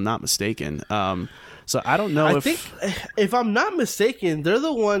something, if I'm not mistaken. So I don't know. I think, if I'm not mistaken, they're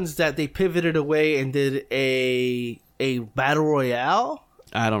the ones that they pivoted away and did a battle royale.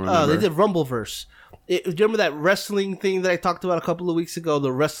 I don't remember. They did Rumbleverse. Do you remember that wrestling thing that I talked about a couple of weeks ago?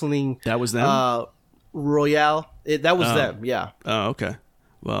 The wrestling that was them. Royale. That was them. Yeah. Oh, okay.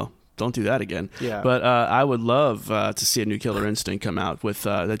 Well, don't do that again. Yeah. But I would love to see a new Killer Instinct come out with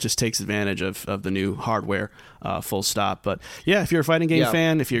that just takes advantage of the new hardware, full stop. But yeah, if you're a fighting game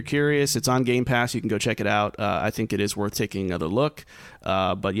fan, if you're curious, it's on Game Pass. You can go check it out. I think it is worth taking another look.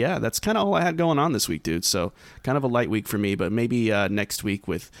 But yeah, that's kind of all I had going on this week, dude. So kind of a light week for me, but maybe next week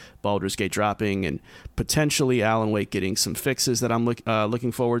with Baldur's Gate dropping and potentially Alan Wake getting some fixes that I'm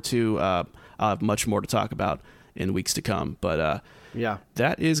looking forward to. I'll have much more to talk about in weeks to come. But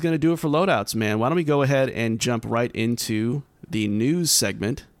that is going to do it for Loadouts, man. Why don't we go ahead and jump right into the news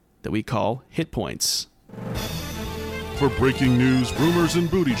segment that we call Hit Points. For breaking news, rumors, and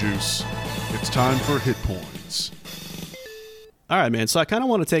booty juice, it's time for Hit Points. All right, man. So I kind of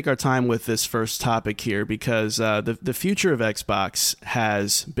want to take our time with this first topic here because the future of Xbox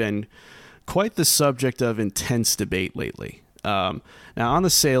has been quite the subject of intense debate lately. Now, on the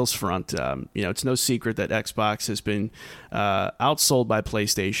sales front, it's no secret that Xbox has been outsold by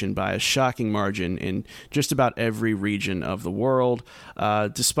PlayStation by a shocking margin in just about every region of the world,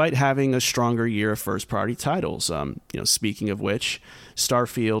 despite having a stronger year of first-party titles. Speaking of which,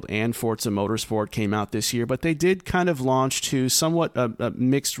 Starfield and Forza Motorsport came out this year, but they did kind of launch to somewhat a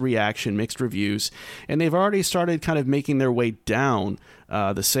mixed reaction, mixed reviews, and they've already started kind of making their way down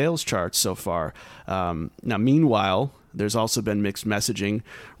the sales charts so far. Now, meanwhile, there's also been mixed messaging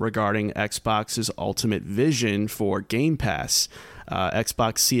regarding Xbox's ultimate vision for Game Pass.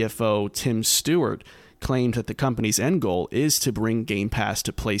 Xbox CFO Tim Stewart claimed that the company's end goal is to bring Game Pass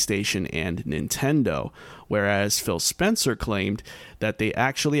to PlayStation and Nintendo, whereas Phil Spencer claimed that they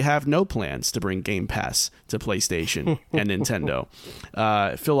actually have no plans to bring Game Pass to PlayStation and Nintendo.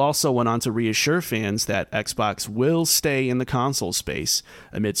 Phil also went on to reassure fans that Xbox will stay in the console space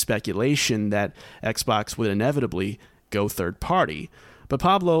amid speculation that Xbox would inevitably go third party. But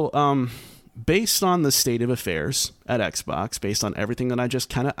Pablo, based on the state of affairs at Xbox, based on everything that I just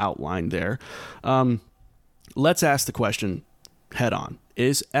kind of outlined there, let's ask the question head on.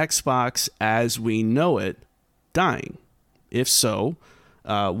 Is Xbox as we know it dying? If so,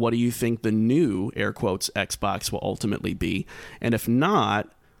 what do you think the new, air quotes, Xbox will ultimately be? And if not,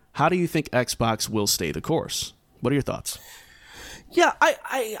 how do you think Xbox will stay the course? What are your thoughts? Yeah,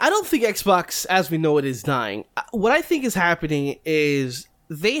 I don't think Xbox as we know it is dying. What I think is happening is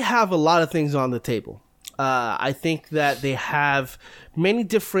they have a lot of things on the table. I think that they have many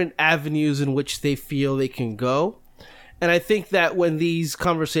different avenues in which they feel they can go. And I think that when these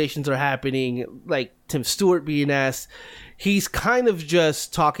conversations are happening, like Tim Stewart being asked, he's kind of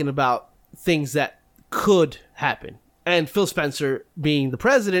just talking about things that could happen. And Phil Spencer, being the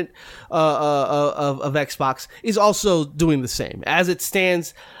president of Xbox, is also doing the same. As it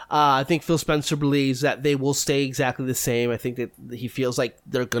stands, I think Phil Spencer believes that they will stay exactly the same. I think that he feels like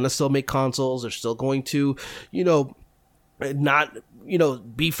they're going to still make consoles. They're still going to, not,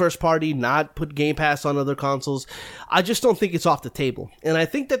 be first party, not put Game Pass on other consoles. I just don't think it's off the table. And I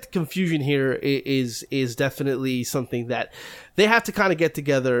think that the confusion here is definitely something that they have to kind of get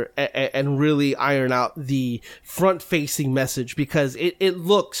together and really iron out the front-facing message, because it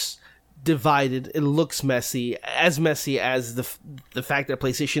looks divided. It looks messy as the fact that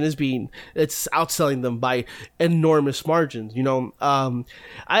PlayStation it's outselling them by enormous margins.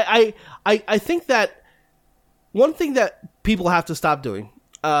 I think that one thing that people have to stop doing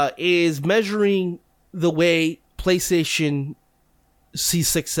is measuring the way PlayStation sees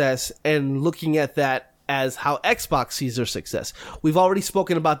success and looking at that as how Xbox sees their success. We've already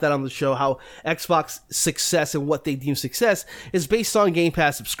spoken about that on the show, how Xbox success and what they deem success is based on Game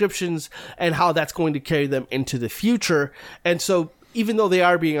Pass subscriptions and how that's going to carry them into the future. And so even though they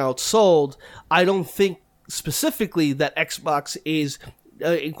are being outsold, I don't think specifically that Xbox is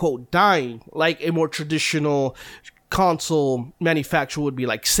in quote dying like a more traditional console manufacturer would be,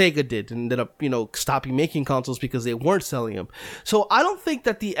 like Sega did, and ended up stopping making consoles because they weren't selling them. So I don't think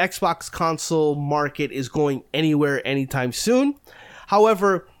that the Xbox console market is going anywhere anytime soon.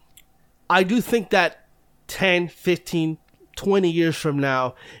 However, I do think that 10, 15, 20 years from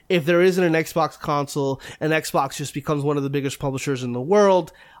now, if there isn't an Xbox console and Xbox just becomes one of the biggest publishers in the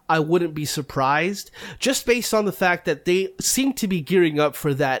world, I wouldn't be surprised, just based on the fact that they seem to be gearing up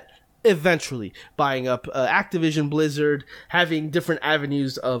for that eventually, buying up Activision Blizzard, having different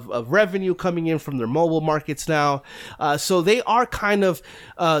avenues of revenue coming in from their mobile markets now. So they are kind of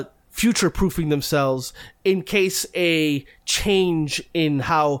future-proofing themselves in case a change in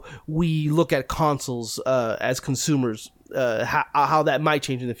how we look at consoles as consumers, how that might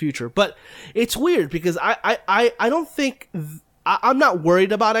change in the future. But it's weird because I don't think... I'm not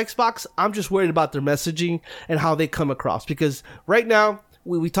worried about Xbox. I'm just worried about their messaging and how they come across. Because right now,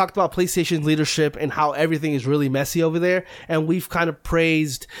 we talked about PlayStation's leadership and how everything is really messy over there. And we've kind of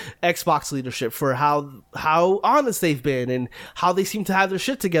praised Xbox leadership for how honest they've been and how they seem to have their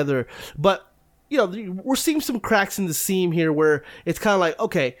shit together. But, we're seeing some cracks in the seam here where it's kind of like,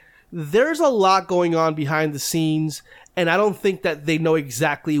 okay, there's a lot going on behind the scenes. And I don't think that they know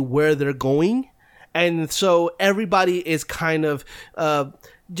exactly where they're going. And so everybody is kind of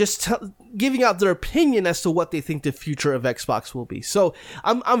giving out their opinion as to what they think the future of Xbox will be. So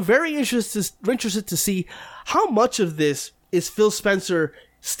I'm very interested to see how much of this is Phil Spencer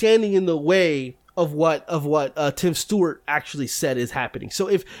standing in the way of what Tim Stewart actually said is happening. So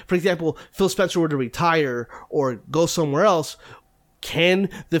if, for example, Phil Spencer were to retire or go somewhere else, can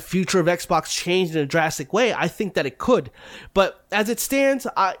the future of Xbox change in a drastic way? I think that it could. But as it stands,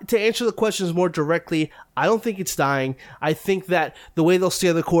 to answer the questions more directly, I don't think it's dying. I think that the way they'll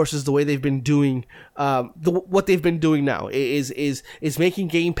steer the course is the way they've been doing, what they've been doing now is making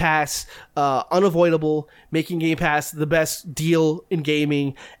Game Pass unavoidable, making Game Pass the best deal in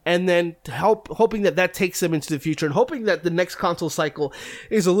gaming, and then hoping that takes them into the future, and hoping that the next console cycle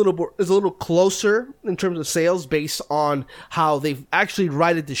is a little closer in terms of sales based on how they've actually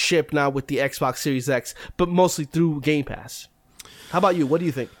righted the ship now with the Xbox Series X, but mostly through Game Pass. How about you? What do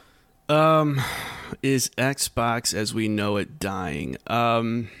you think? Is Xbox as we know it dying?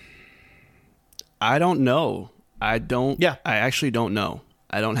 I don't know. I actually don't know.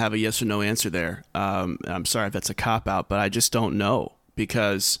 I don't have a yes or no answer there. I'm sorry if that's a cop-out, but I just don't know,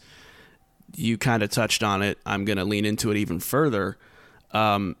 because you kind of touched on it. I'm going to lean into it even further.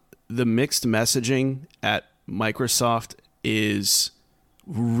 The mixed messaging at Microsoft is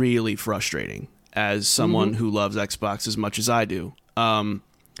really frustrating as someone who loves Xbox as much as I do.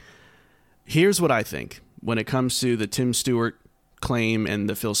 Here's what I think when it comes to the Tim Stewart claim and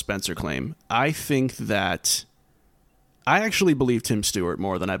the Phil Spencer claim. I think that I actually believe Tim Stewart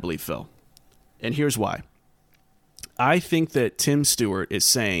more than I believe Phil. And here's why. I think that Tim Stewart is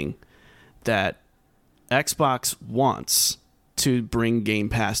saying that Xbox wants to bring Game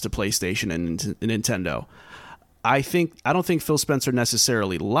Pass to PlayStation and Nintendo. I don't think Phil Spencer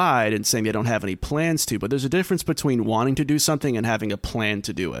necessarily lied in saying they don't have any plans to, but there's a difference between wanting to do something and having a plan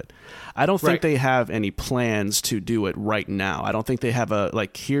to do it. I don't think they have any plans to do it right now. I don't think they have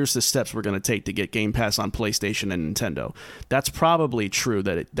here's the steps we're going to take to get Game Pass on PlayStation and Nintendo. That's probably true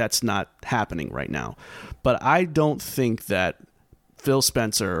that that's not happening right now. But I don't think that Phil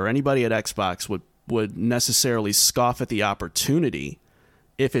Spencer or anybody at Xbox would necessarily scoff at the opportunity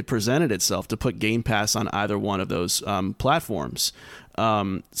if it presented itself to put Game Pass on either one of those platforms.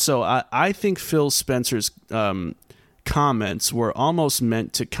 So I think Phil Spencer's comments were almost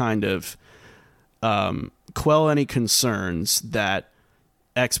meant to kind of quell any concerns that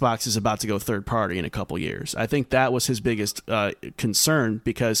Xbox is about to go third party in a couple years. I think that was his biggest concern,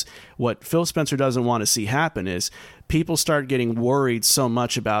 because what Phil Spencer doesn't want to see happen is people start getting worried so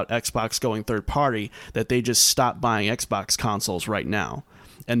much about Xbox going third party that they just stop buying Xbox consoles right now.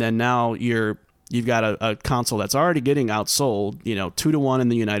 And then now you've got a console that's already getting outsold, 2-1 in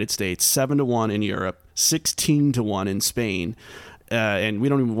the United States, 7-1 in Europe, 16-1 in Spain, and we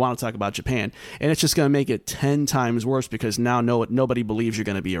don't even want to talk about Japan. And it's just going to make it 10 times worse, because now nobody believes you're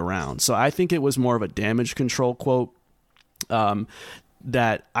going to be around. So I think it was more of a damage control quote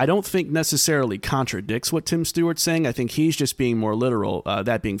that I don't think necessarily contradicts what Tim Stewart's saying. I think he's just being more literal,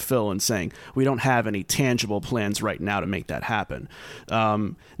 that being Phil, and saying we don't have any tangible plans right now to make that happen.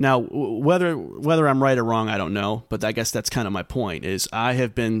 Now, whether I'm right or wrong, I don't know, but I guess that's kind of my point. Is I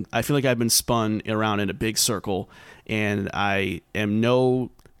feel like I've been spun around in a big circle, and I am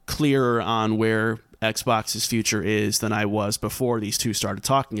no clearer on where Xbox's future is than I was before these two started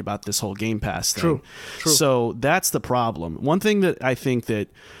talking about this whole Game Pass thing. True. So that's the problem. One thing that I think that,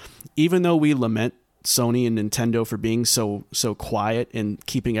 even though we lament Sony and Nintendo for being so quiet and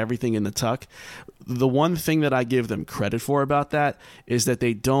keeping everything in the tuck, the one thing that I give them credit for about that is that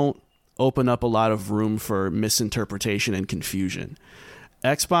they don't open up a lot of room for misinterpretation and confusion.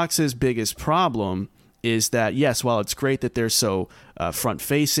 Xbox's biggest problem is that, yes, while it's great that they're so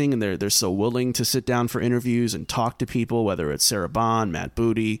front-facing and they're so willing to sit down for interviews and talk to people, whether it's Sarah Bond, Matt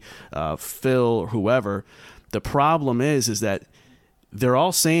Booty, Phil, or whoever, the problem is that they're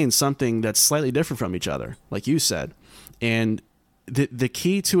all saying something that's slightly different from each other, like you said. And the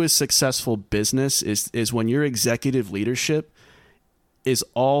key to a successful business is when your executive leadership is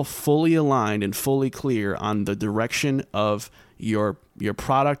all fully aligned and fully clear on the direction of your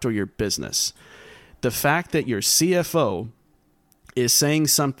product or your business. The fact that your CFO is saying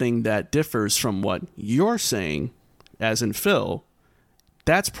something that differs from what you're saying, as in Phil,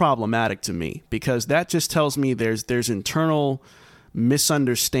 that's problematic to me, because that just tells me there's internal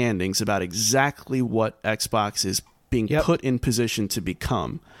misunderstandings about exactly what Xbox is being put in position to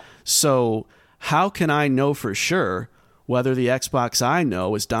become. So how can I know for sure whether the Xbox I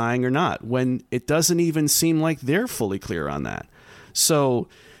know is dying or not, when it doesn't even seem like they're fully clear on that? So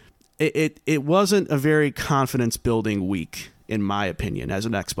It wasn't a very confidence-building week, in my opinion, as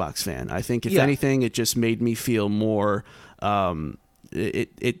an Xbox fan. I think, if anything, it just made me feel more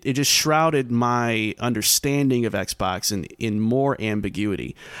it just shrouded my understanding of Xbox in more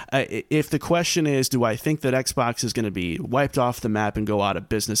ambiguity. If the question is, do I think that Xbox is going to be wiped off the map and go out of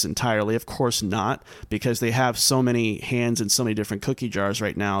business entirely? Of course not, because they have so many hands in so many different cookie jars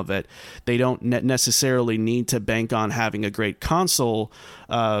right now that they don't necessarily need to bank on having a great console,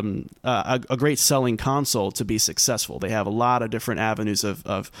 a great selling console to be successful. They have a lot of different avenues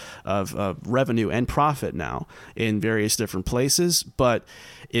of revenue and profit now in various different places. But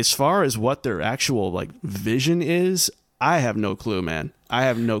as far as what their actual like vision is, I have no clue, man. I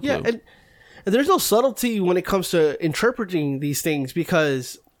have no clue. Yeah, and there's no subtlety when it comes to interpreting these things,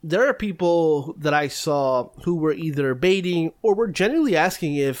 because there are people that I saw who were either baiting or were genuinely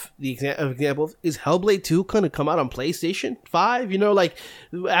asking if the example is Hellblade 2 going to come out on PlayStation 5. You know, like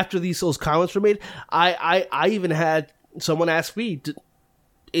after those comments were made, I even had someone ask me,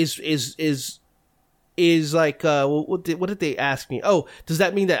 is like what did they ask me? Oh, does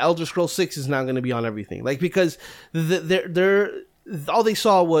that mean that Elder Scrolls 6 is not going to be on everything? Like, because they're all they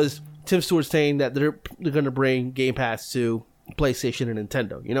saw was Tim Stewart saying that they're going to bring Game Pass to PlayStation and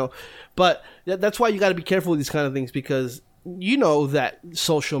Nintendo, you know. But that's why you got to be careful with these kind of things, because you know that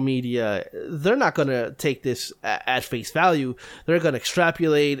social media, they're not going to take this at face value. They're going to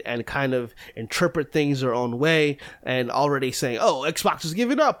extrapolate and kind of interpret things their own way, and already saying, "Oh, Xbox is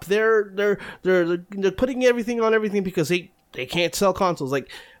giving up. They're putting everything on everything because they can't sell consoles."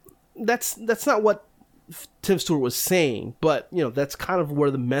 Like that's not what Tim Stewart was saying, but you know, that's kind of where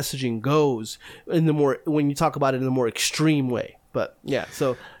the messaging goes in the more, when you talk about it in a more extreme way. But yeah,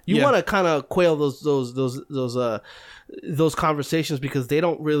 so you want to kind of quail those conversations, because they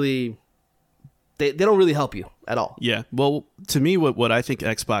don't really help you at all. Yeah. Well, to me, what I think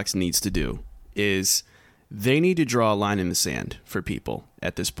Xbox needs to do is they need to draw a line in the sand for people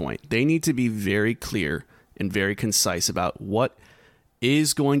at this point. They need to be very clear and very concise about what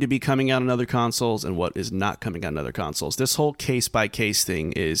is going to be coming out on other consoles and what is not coming out on other consoles. This whole case-by-case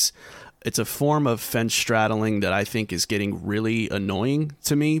thing it's a form of fence straddling that I think is getting really annoying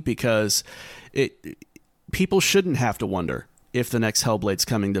to me, because people shouldn't have to wonder if the next Hellblade's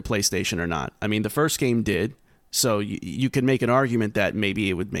coming to PlayStation or not. I mean, the first game did, so you could make an argument that maybe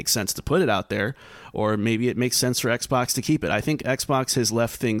it would make sense to put it out there, or maybe it makes sense for Xbox to keep it. I think Xbox has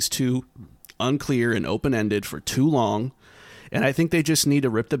left things too unclear and open-ended for too long. And I think they just need to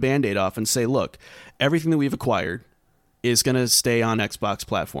rip the Band-Aid off and say, look, everything that we've acquired is going to stay on Xbox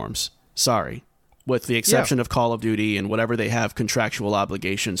platforms. Sorry. With the exception of Call of Duty and whatever they have contractual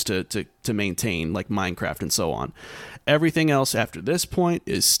obligations to maintain, like Minecraft and so on. Everything else after this point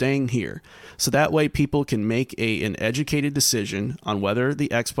is staying here. So that way people can make an educated decision on whether the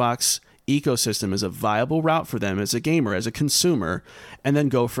Xbox ecosystem is a viable route for them as a gamer, as a consumer, and then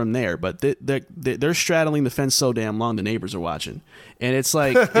go from there. But they're straddling the fence so damn long the neighbors are watching, and it's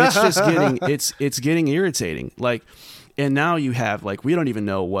like it's just getting it's getting irritating. Like, and now you have like, we don't even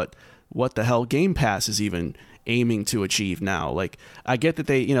know what the hell Game Pass is even aiming to achieve now. Like, I get that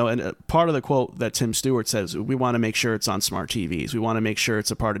they, you know, and part of the quote that Tim Stewart says, we want to make sure it's on smart TVs. We want to make sure it's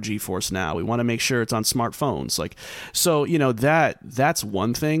a part of GeForce Now. We want to make sure it's on smartphones. Like, so, you know, that's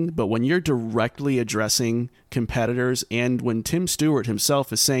one thing. But when you're directly addressing competitors, and when Tim Stewart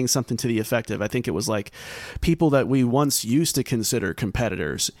himself is saying something to the effect of, I think it was like, people that we once used to consider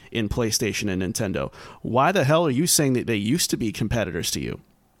competitors in PlayStation and Nintendo, why the hell are you saying that they used to be competitors to you?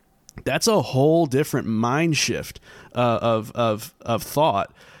 That's a whole different mind shift of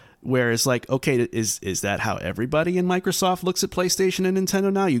thought, where it's like, okay, is that how everybody in Microsoft looks at PlayStation and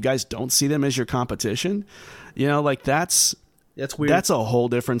Nintendo now? You guys don't see them as your competition? You know, like that's weird. That's a whole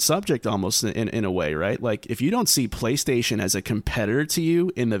different subject almost in a way, right? Like, if you don't see PlayStation as a competitor to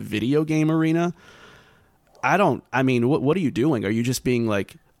you in the video game arena, what are you doing? Are you just being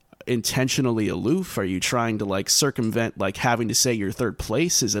like intentionally aloof? Are you trying to like circumvent like having to say you're third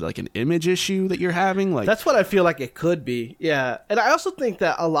place? Is it like an image issue that you're having? Like, that's what I feel like it could be. Yeah. And I also think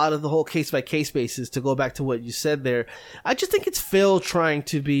that a lot of the whole case by case basis, to go back to what you said there, I just think it's Phil trying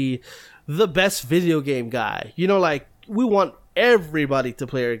to be the best video game guy. You know, like, we want everybody to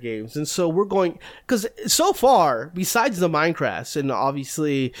play our games, and so we're going, because so far, besides the Minecraft and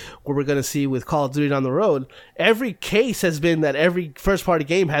obviously what we're going to see with Call of Duty down the road, every case has been that every first party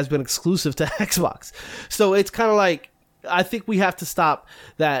game has been exclusive to Xbox. So it's kind of like, I think we have to stop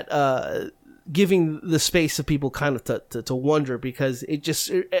that giving the space of people kind of to wonder, because it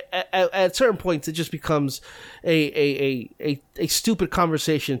just at certain points it just becomes a stupid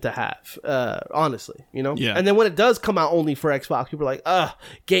conversation to have, honestly, you know. Yeah. And then when it does come out only for Xbox, people are like,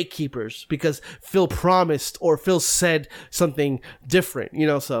 gatekeepers, because Phil promised or Phil said something different, you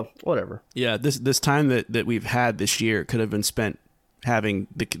know. So whatever. Yeah, this time that we've had this year could have been spent having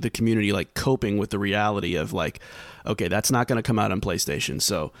the community like coping with the reality of like, okay, that's not going to come out on PlayStation,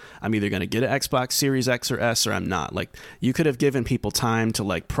 so I'm either going to get an Xbox Series X or S or I'm not. Like, you could have given people time to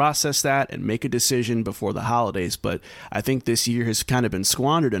like process that and make a decision before the holidays, but I think this year has kind of been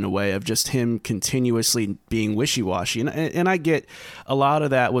squandered in a way of just him continuously being wishy-washy. And I get a lot of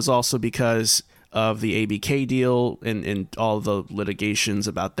that was also because of the ABK deal and all the litigations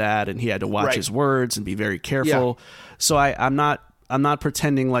about that, and he had to watch his words and be very careful. Yeah. So I'm not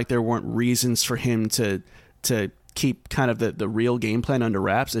pretending like there weren't reasons for him to keep kind of the real game plan under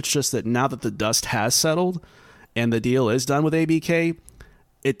wraps. It's just that now that the dust has settled and the deal is done with ABK,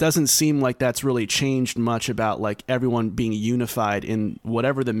 it doesn't seem like that's really changed much about like everyone being unified in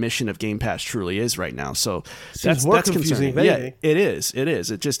whatever the mission of Game Pass truly is right now. So that's confusing. Yeah, it is.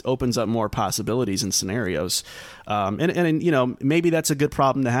 It just opens up more possibilities and scenarios. And you know, maybe that's a good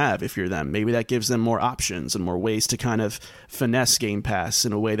problem to have if you're them. Maybe that gives them more options and more ways to kind of finesse Game Pass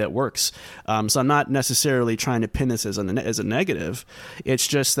in a way that works. So I'm not necessarily trying to pin this as a negative. It's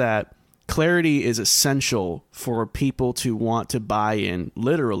just that clarity is essential for people to want to buy in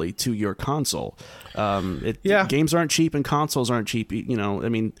literally to your console. Games aren't cheap and consoles aren't cheap. You know, I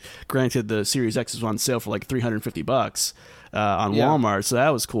mean, granted, the Series X was on sale for like $350 on Walmart, so that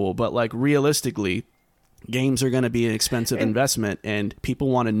was cool. But like realistically, games are going to be an expensive investment, and people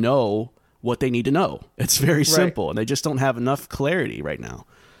want to know what they need to know. It's very simple, and they just don't have enough clarity right now.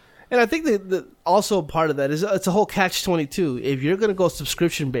 And I think that also part of that is it's a whole catch-22. If you're going to go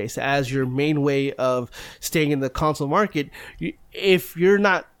subscription-based as your main way of staying in the console market, if you're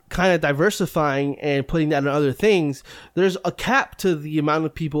not kind of diversifying and putting that in other things, there's a cap to the amount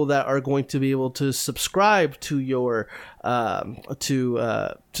of people that are going to be able to subscribe to your to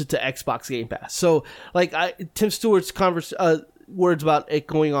Xbox Game Pass. So, like Tim Stewart's words about it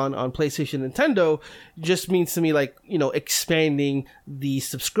going on PlayStation, Nintendo just means to me like, you know, expanding the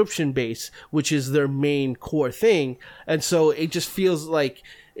subscription base, which is their main core thing. And so it just feels like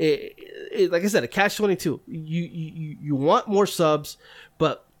like I said, a catch-22. You want more subs,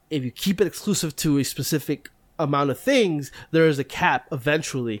 but if you keep it exclusive to a specific amount of things, there is a cap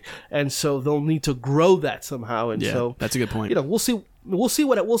eventually, and so they'll need to grow that somehow. And so that's a good point. You know, we'll see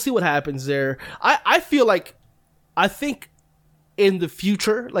what happens there. I think in the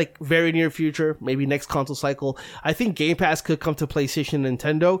future, like very near future, maybe next console cycle, I think Game Pass could come to PlayStation and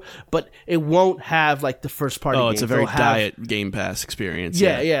Nintendo, but it won't have like the first party games. It's a very diet Game Pass experience.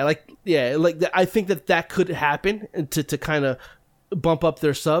 I think that could happen to kind of bump up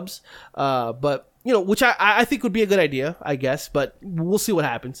their subs. But you know, which I think would be a good idea, I guess, but we'll see what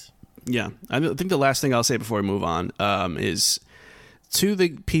happens. Yeah. I think the last thing I'll say before we move on is to the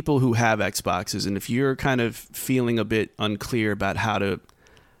people who have Xboxes, and if you're kind of feeling a bit unclear about how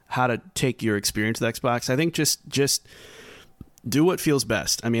to take your experience with Xbox, I think just do what feels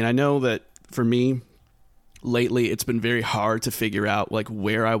best. I mean, I know that for me, lately it's been very hard to figure out like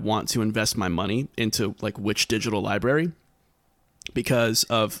where I want to invest my money into, like which digital library, because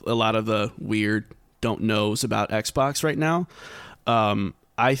of a lot of the weird don't knows about Xbox right now.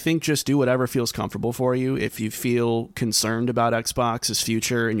 I think just do whatever feels comfortable for you. If you feel concerned about Xbox's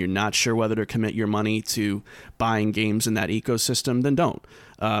future and you're not sure whether to commit your money to buying games in that ecosystem, then don't.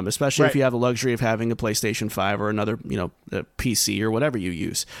 Especially if you have the luxury of having a PlayStation 5 or another, you know, a PC or whatever you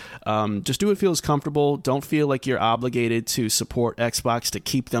use. Just do what feels comfortable. Don't feel like you're obligated to support Xbox to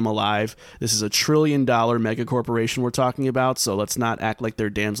keep them alive. This is $1 trillion mega corporation we're talking about, so let's not act like they're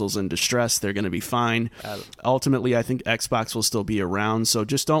damsels in distress. They're going to be fine. Ultimately, I think Xbox will still be around, so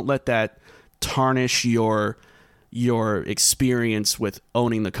just don't let that tarnish your experience with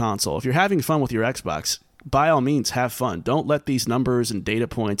owning the console. If you're having fun with your Xbox, by all means, have fun. Don't let these numbers and data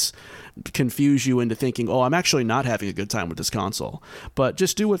points confuse you into thinking, oh, I'm actually not having a good time with this console. But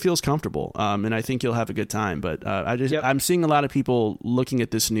just do what feels comfortable, and I think you'll have a good time. But I'm seeing a lot of people looking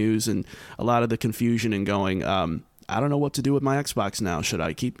at this news and a lot of the confusion and going, I don't know what to do with my Xbox now. Should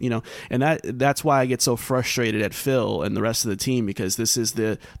I keep, you know? And that's why I get so frustrated at Phil and the rest of the team, because this is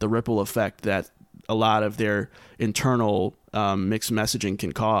the ripple effect that a lot of their internal mixed messaging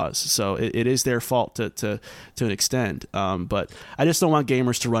can cause. So it is their fault to an extent. But I just don't want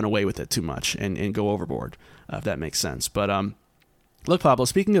gamers to run away with it too much and go overboard, if that makes sense. But look, Pablo,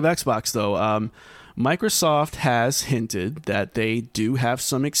 speaking of Xbox, though, Microsoft has hinted that they do have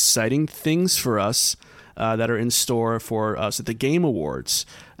some exciting things for us that are in store for us at the Game Awards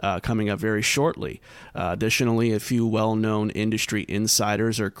coming up very shortly. Additionally, a few well-known industry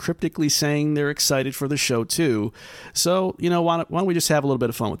insiders are cryptically saying they're excited for the show too. So, you know, why don't we just have a little bit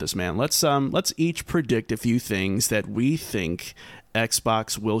of fun with this, man? Let's each predict a few things that we think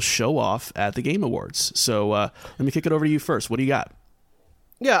Xbox will show off at the Game Awards. So let me kick it over to you first. What do you got?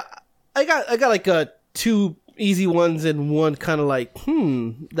 Yeah, I got like two easy ones and one kind of like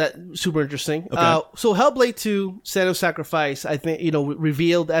that super interesting. Okay. So Hellblade 2: Senua's Sacrifice, I think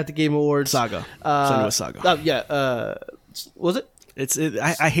revealed at the Game Awards. Saga. Senua's Saga. Yeah. Was it?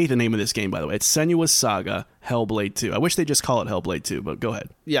 I hate the name of this game, by the way. It's Senua's Saga Hellblade 2. I wish they just call it Hellblade 2, but go ahead.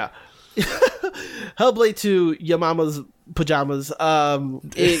 Yeah. Hellblade 2, your mama's pajamas.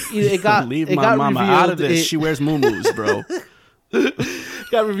 It got leave it my got mama revealed, out of this. She wears muumuus, bro.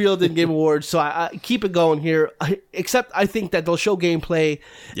 Got revealed in Game Awards, so I keep it going here. Except I think that they'll show gameplay,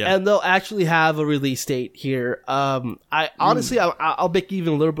 and they'll actually have a release date here. I honestly, I'll make it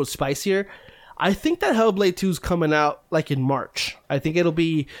even a little bit spicier. I think that Hellblade 2 is coming out like in March. I think it'll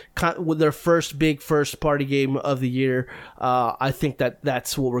be with their first big first party game of the year. I think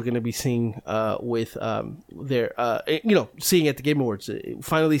that's what we're going to be seeing with their seeing at the Game Awards.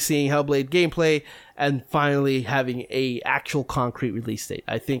 Finally seeing Hellblade gameplay and finally having a actual concrete release date.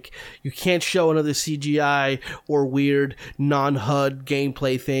 I think you can't show another CGI or weird non-HUD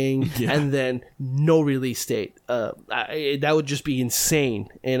gameplay thing and then no release date. That would just be insane,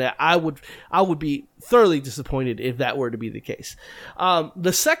 and I would be thoroughly disappointed if that were to be the case.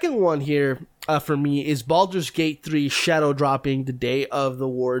 The second one here for me is Baldur's Gate 3 shadow dropping the day of the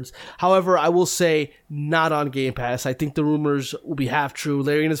awards. However, I will say not on Game Pass. I think the rumors will be half true.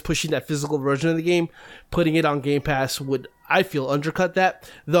 Larian is pushing that physical version of the game. Putting it on Game Pass would, I feel, undercut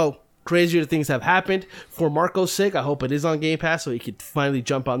that. Though crazier things have happened. For Marco's sake, I hope it is on Game Pass so he could finally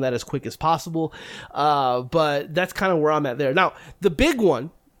jump on that as quick as possible. But that's kind of where I'm at there. Now, the big one,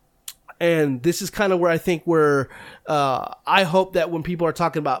 and this is kind of where I think I hope that when people are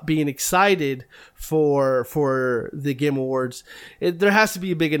talking about being excited for the Game Awards, there has to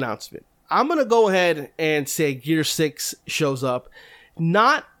be a big announcement. I'm going to go ahead and say Gear 6 shows up.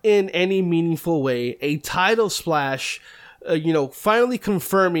 Not in any meaningful way. A title splash, finally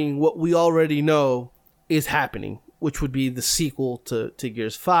confirming what we already know is happening, which would be the sequel to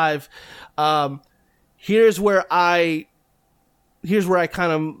Gears 5. Here's where I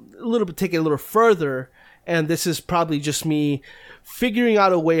kind of a little bit take it a little further, and this is probably just me figuring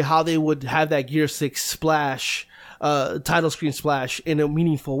out a way how they would have that Gear 6 splash, title screen splash in a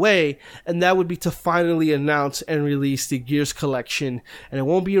meaningful way, and that would be to finally announce and release the Gears collection. And it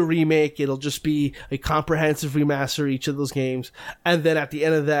won't be a remake, it'll just be a comprehensive remaster of each of those games, and then at the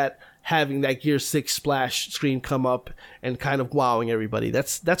end of that, having that Gear 6 splash screen come up and kind of wowing everybody.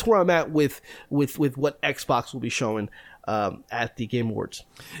 That's where I'm at with what Xbox will be showing at the Game Awards.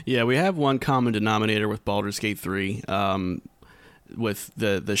 Yeah, we have one common denominator with Baldur's Gate 3, with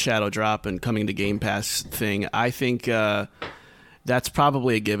the shadow drop and coming to Game Pass thing. I think that's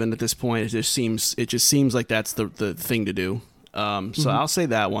probably a given at this point. It just seems like that's the thing to do. So I'll say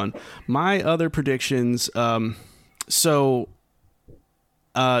that one. My other predictions. Sarah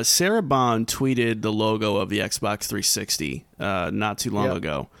Bond tweeted the logo of the Xbox 360 not too long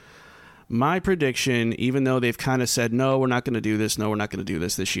ago. My prediction, even though they've kind of said, no, we're not going to do this, no, we're not going to do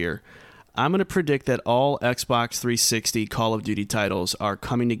this year, I'm going to predict that all Xbox 360 Call of Duty titles are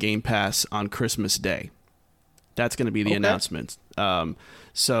coming to Game Pass on Christmas Day. That's going to be the announcement. And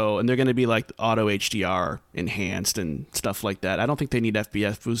they're going to be like auto HDR enhanced and stuff like that. I don't think they need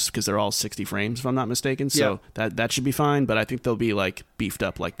FPS boosts because they're all 60 frames, if I'm not mistaken. So that should be fine, but I think they'll be like beefed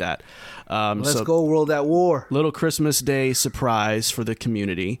up like that. Let's go World at War. Little Christmas Day surprise for the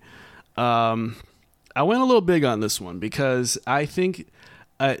community. I went a little big on this one because I think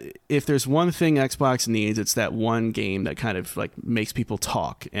if there's one thing Xbox needs, it's that one game that kind of like makes people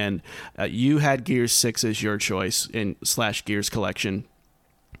talk. And you had Gears 6 as your choice in /Gears Collection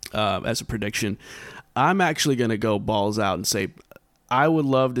as a prediction. I'm actually going to go balls out and say I would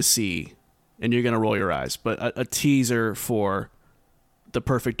love to see, and you're going to roll your eyes, but a teaser for the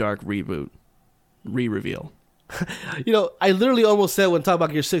Perfect Dark reboot, re-reveal. I literally almost said when talking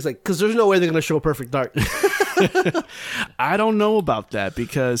about Gear 6, like, because there's no way they're going to show Perfect Dark. I don't know about that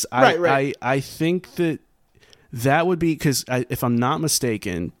because I think that would be, because if I'm not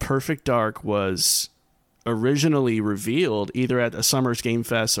mistaken, Perfect Dark was originally revealed either at a Summer's Game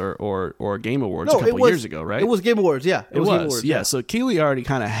Fest or Game Awards a couple years ago, right? It was Game Awards, yeah. It was Game Awards, yeah. So Keighley already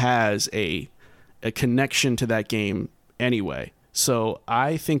kind of has a connection to that game anyway. So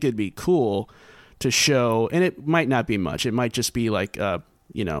I think it'd be cool to show, and it might not be much. It might just be like, a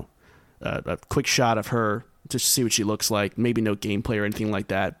quick shot of her just to see what she looks like. Maybe no gameplay or anything like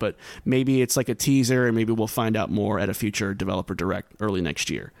that, but maybe it's like a teaser, and maybe we'll find out more at a future developer direct early next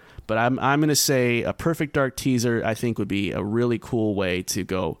year. But I'm going to say a Perfect Dark teaser, I think, would be a really cool way to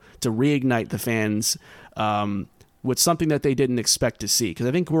reignite the fans' with something that they didn't expect to see. Because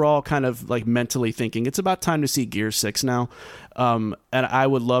I think we're all kind of like mentally thinking it's about time to see Gears 6 now. And I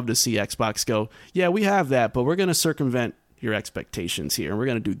would love to see Xbox go, yeah, we have that, but we're going to circumvent your expectations here, and we're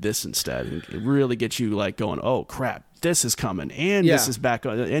going to do this instead, and really get you like going, oh crap, this is coming, and this is back,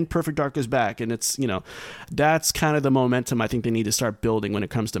 and Perfect Dark is back, and it's, you know, that's kind of the momentum I think they need to start building when it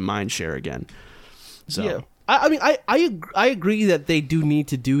comes to mindshare again. So yeah, I mean, I agree that they do need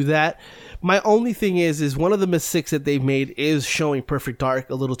to do that. My only thing is one of the mistakes that they've made is showing Perfect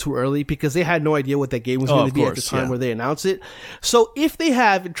Dark a little too early, because they had no idea what that game was going to be at the time where they announced it. So if they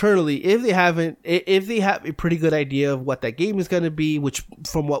have internally, if they have a pretty good idea of what that game is going to be, which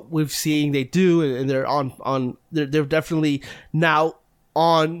from what we've seen they do, and they're definitely now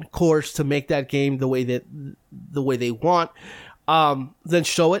on course to make that game the way they want. Then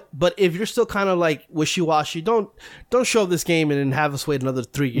show it. But if you're still kind of like wishy-washy, don't show this game and then have us wait another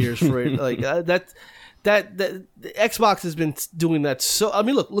 3 years for it. Like that Xbox has been doing that. So I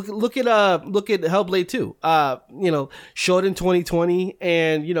mean, look at Hellblade 2. You know, show it in 2020,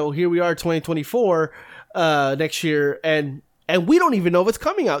 and you know, here we are 2024 next year, and we don't even know if it's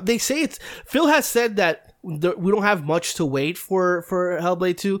coming out. They say Phil has said that we don't have much to wait for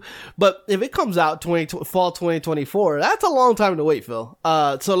Hellblade 2, but if it comes out fall 2024, that's a long time to wait, Phil.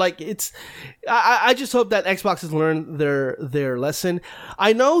 So like I just hope that Xbox has learned their lesson.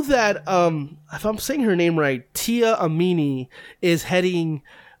 I know that if I'm saying her name right, Tia Amini is heading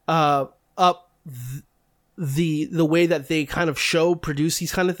up the way that they kind of produce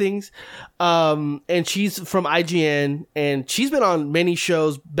these kind of things. And she's from IGN, and she's been on many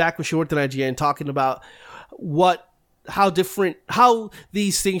shows back when she worked at IGN talking about how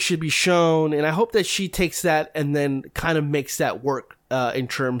these things should be shown. And I hope that she takes that and then kind of makes that work, in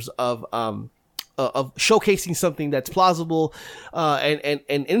terms of showcasing something that's plausible, and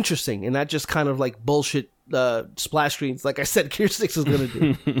interesting, and not just kind of like bullshit, splash screens, like I said, Gears 6 is going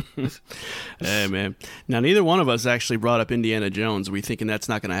to do. Hey, man. Now, neither one of us actually brought up Indiana Jones. Are we thinking that's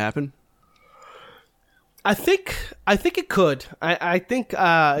not going to happen? I think it could. I think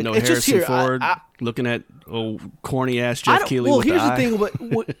no it's Harrison just here. Ford looking at corny ass Jeff Keighley. Well, with here's the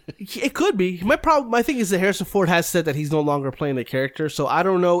the thing. It could be. My thing is that Harrison Ford has said that he's no longer playing the character, so I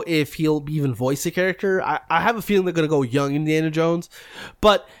don't know if he'll even voice the character. I have a feeling they're going to go young Indiana Jones,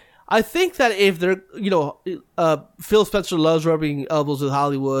 but I think that if they're, you know, Phil Spencer loves rubbing elbows with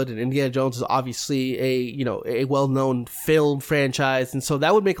Hollywood, and Indiana Jones is obviously a well-known film franchise, and so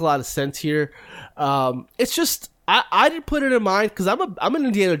that would make a lot of sense here. It's just I didn't put it in mind because I'm an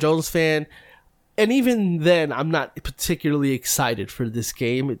Indiana Jones fan, and even then I'm not particularly excited for this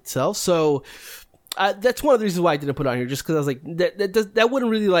game itself. So that's one of the reasons why I didn't put it on here, just because I was like that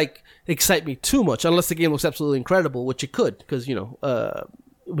wouldn't really like excite me too much unless the game looks absolutely incredible, which it could, because you know.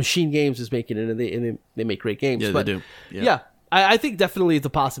 Machine Games is making it, and they make great games. Yeah, but they do. Yeah, I think definitely it's a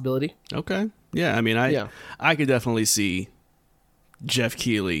possibility. Okay. Yeah, I mean, I could definitely see Jeff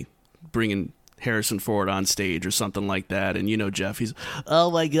Keighley bringing Harrison Ford on stage or something like that, and you know, Jeff, he's,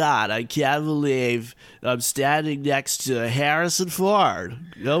 oh my God, I can't believe I'm standing next to Harrison Ford.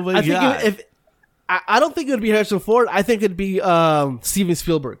 Oh my God. I don't think it would be Harrison Ford. I think it'd be Steven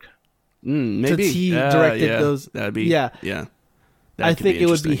Spielberg. Maybe he directed those. That'd be yeah. I think it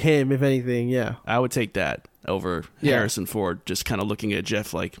would be him, if anything, yeah. I would take that over Harrison Ford, just kind of looking at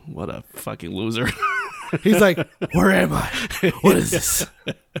Jeff like, what a fucking loser. He's like, where am I? What is this?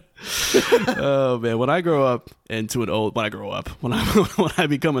 Oh man, when I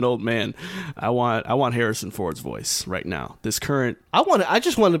become an old man, I want Harrison Ford's voice right now. This current, I'm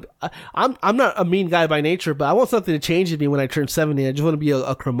not a mean guy by nature, but I want something to change in me when I turn 70. I just want to be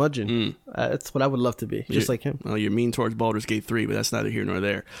a curmudgeon. That's what I would love to be, just like him. Well, you're mean towards Baldur's Gate 3, but that's neither here nor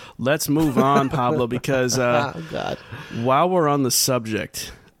there. Let's move on, Pablo, because oh, God. While we're on the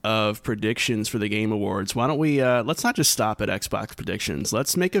subject of predictions for the Game Awards, why don't we let's not just stop at Xbox predictions.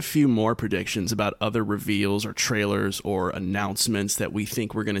 Let's make a few more predictions about other reveals or trailers or announcements that we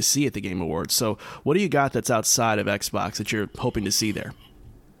think we're going to see at the Game Awards. So what do you got that's outside of Xbox that you're hoping to see there?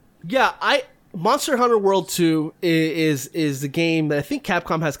 Yeah, Monster Hunter World 2 is the game that I think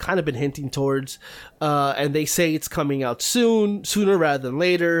Capcom has kind of been hinting towards, and they say it's coming out sooner rather than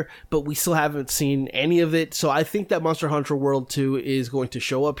later, but we still haven't seen any of it. So I think that Monster Hunter World 2 is going to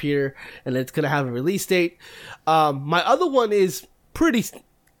show up here, and it's going to have a release date. My other one is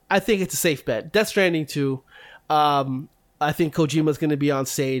I think it's a safe bet. Death Stranding 2. I think Kojima's going to be on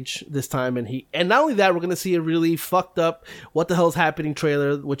stage this time, and not only that, we're going to see a really fucked up what the hell's happening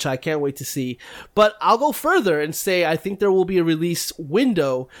trailer, which I can't wait to see. But I'll go further and say I think there will be a release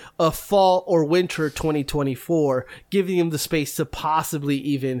window of fall or winter 2024, giving him the space to possibly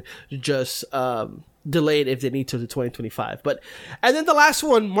even just delayed if they need to 2025. But and then the last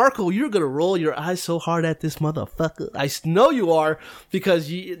one, Marco, you're gonna roll your eyes so hard at this motherfucker. I know you are, because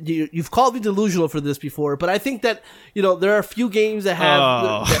you've called me delusional for this before. But I think that there are a few games that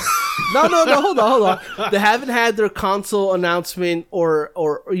have no, hold on. They haven't had their console announcement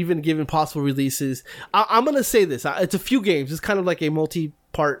or even given possible releases. I'm gonna say this: it's a few games. It's kind of like a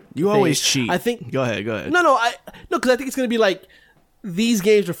multi-part. You thing. always cheat. I think. Go ahead. No, because I think it's gonna be like. These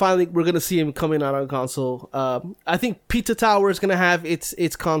games we're going to see them coming out on console. I think Pizza Tower is going to have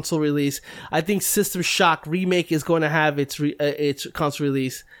its console release. I think System Shock Remake is going to have its console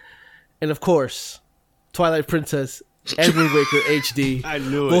release. And of course, Twilight Princess and Wind Waker HD I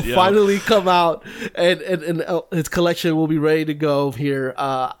knew it, will finally come out, and its collection will be ready to go here.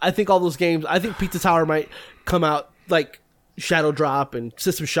 I think all those games, I think Pizza Tower might come out like Shadow Drop, and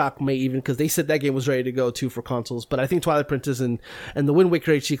System Shock may even, because they said that game was ready to go too for consoles. But I think Twilight Princess and the Wind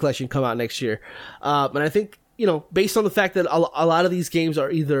Waker HD collection come out next year. And I think, based on the fact that a lot of these games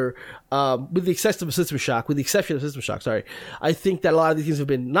are either, with the exception of System Shock, I think that a lot of these games have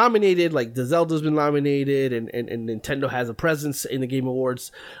been nominated, like the Zelda's been nominated, and Nintendo has a presence in the Game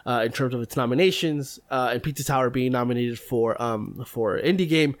Awards in terms of its nominations, and Pizza Tower being nominated for indie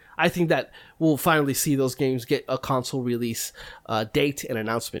game. I think that we'll finally see those games get a console release date and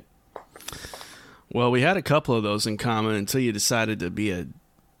announcement. Well, we had a couple of those in common until you decided to be a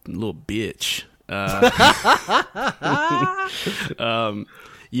little bitch.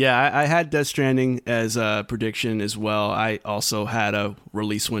 Yeah, I had Death Stranding as a prediction as well. I also had a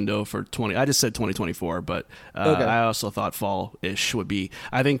release window for I just said 2024, but okay. I also thought fall-ish would be.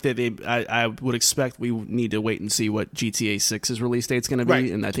 I think that I would expect we need to wait and see what GTA 6's release date's going to be,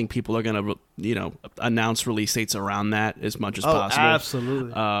 right. And I think people are going to, announce release dates around that as much as possible.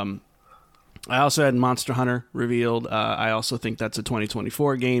 Absolutely. I also had Monster Hunter revealed. I also think that's a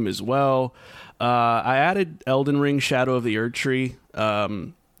 2024 game as well. I added Elden Ring Shadow of the Erdtree,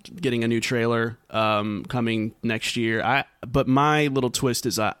 getting a new trailer coming next year. But my little twist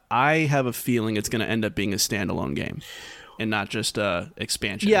is I have a feeling it's going to end up being a standalone game and not just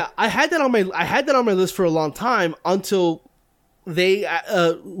expansion. Yeah, I had that on my list for a long time until they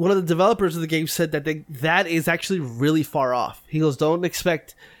one of the developers of the game said that is actually really far off. He goes, don't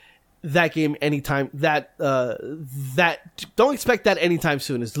expect that game anytime don't expect that anytime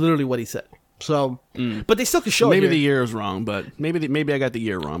soon is literally what he said. So, but they still could show it. Maybe the year is wrong, but maybe I got the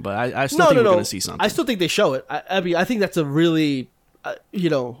year wrong. But I still think we're going to see something. I still think they show it. I mean, I think that's a really,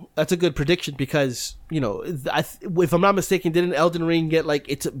 that's a good prediction because if I'm not mistaken, didn't Elden Ring get like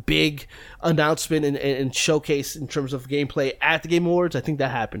its big announcement and showcase in terms of gameplay at the Game Awards? I think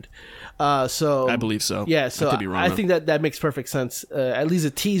that happened. So I believe so. Yeah, so I could be wrong, I think that makes perfect sense. At least a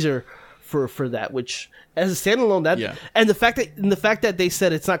teaser for that, which as a standalone, and the fact that they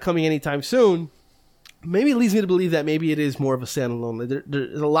said it's not coming anytime soon, maybe leads me to believe that maybe it is more of a standalone.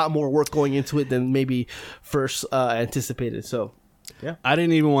 There's a lot more work going into it than maybe first anticipated. So, yeah, I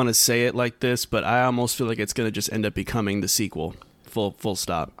didn't even want to say it like this, but I almost feel like it's going to just end up becoming the sequel. Full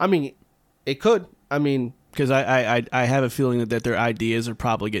stop. I mean, it could. I mean, because I have a feeling that their ideas are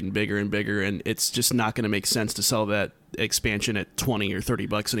probably getting bigger and bigger, and it's just not going to make sense to sell that expansion at $20 or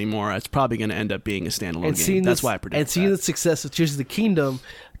 $30 anymore. It's probably going to end up being a standalone game. That's why I predict. And seeing the success of Tears of the Kingdom,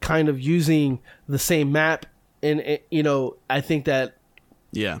 kind of using the same map, and I think that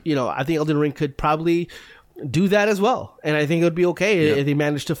I think Elden Ring could probably do that as well, and I think it would be okay if they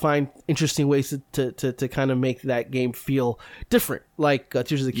managed to find interesting ways to kind of make that game feel different, like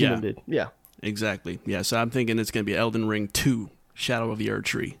Tears of the Kingdom did. Yeah. Exactly. Yeah, so I'm thinking it's going to be Elden Ring 2, Shadow of the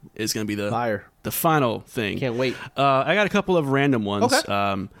Erdtree is going to be the final thing. Can't wait. I got a couple of random ones.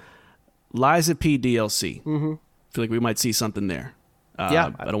 Okay. Liza P DLC. Mm-hmm. Feel like we might see something there.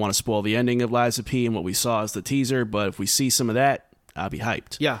 I don't want to spoil the ending of Liza P and what we saw as the teaser, but if we see some of that, I'll be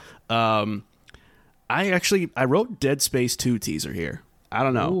hyped. Yeah. I wrote Dead Space 2 teaser here. I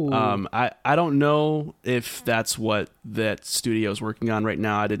don't know. I don't know if that's what that studio is working on right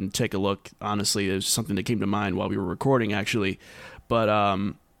now. I didn't take a look. Honestly, it was something that came to mind while we were recording, actually. But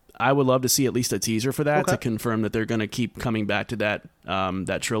I would love to see at least a teaser for that to confirm that they're going to keep coming back to that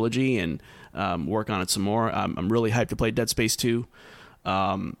trilogy and work on it some more. I'm really hyped to play Dead Space 2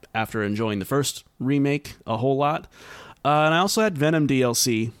 after enjoying the first remake a whole lot. And I also had Venom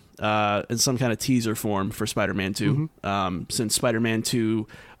DLC. In some kind of teaser form for Spider-Man 2. Mm-hmm. Since Spider-Man 2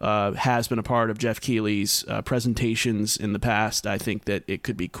 has been a part of Jeff Keighley's presentations in the past, I think that it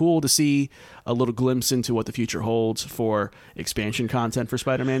could be cool to see a little glimpse into what the future holds for expansion content for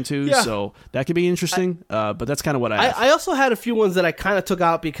Spider-Man 2. Yeah. So that could be interesting, but that's kind of what I also had a few ones that I kind of took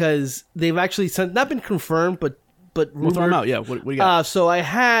out because they've actually not been confirmed, but we'll throw them out. Yeah, what do you got? So I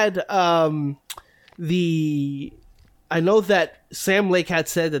had... I know that Sam Lake had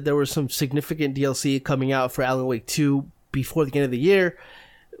said that there was some significant DLC coming out for Alan Wake 2 before the end of the year.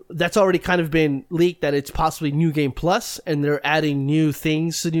 That's already kind of been leaked that it's possibly New Game Plus, and they're adding new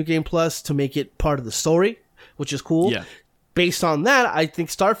things to New Game Plus to make it part of the story, which is cool. Yeah. Based on that, I think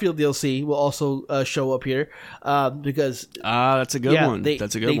Starfield DLC will also show up here because that's a good one.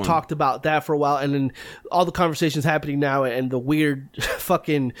 That's a good one. They talked about that for a while, and then all the conversations happening now, and the weird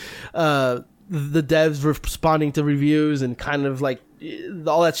fucking the devs responding to reviews and kind of like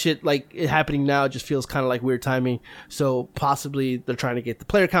all that shit like it happening now just feels kind of like weird timing. So possibly they're trying to get the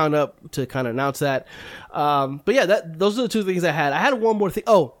player count up to kind of announce that. But yeah, those are the two things I had. I had one more thing.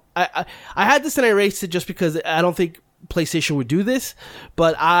 Oh, I had this and I erased it just because I don't think PlayStation would do this,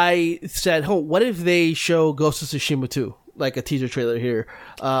 but I said, oh, what if they show Ghost of Tsushima 2, like a teaser trailer here?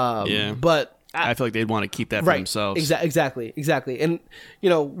 But I feel like they'd want to keep that for themselves. Exactly. And,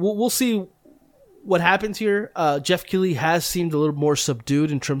 we'll see what happens here. Jeff Keighley has seemed a little more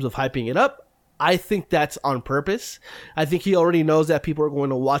subdued in terms of hyping it up. I think that's on purpose. I think he already knows that people are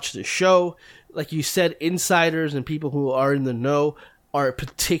going to watch the show. Like you said, insiders and people who are in the know are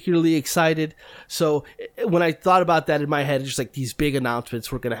particularly excited. So when I thought about that in my head, it's just like these big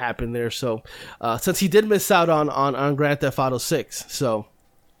announcements were going to happen there. So since he did miss out on Grand Theft Auto 6, so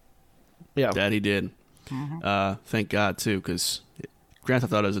yeah, that he did. Mm-hmm. Thank God too, because Grand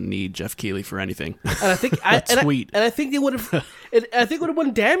Theft Auto doesn't need Jeff Keighley for anything. And I think I think they would have. I think it would have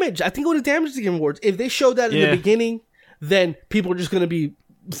won damage. I think it would have damaged the Game Awards if they showed that in the beginning. Then people are just going to be,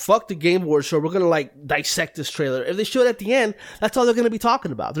 fuck the Game Awards show. We're going to like dissect this trailer. If they show it at the end, that's all they're going to be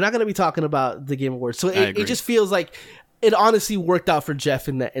talking about. They're not going to be talking about the Game Awards. So it just feels like it honestly worked out for Jeff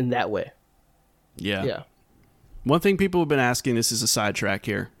in that way. Yeah. One thing people have been asking, this is a sidetrack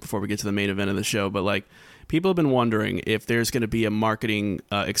here before we get to the main event of the show, but like people have been wondering if there's going to be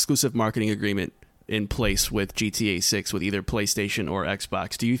a exclusive marketing agreement in place with GTA 6 with either PlayStation or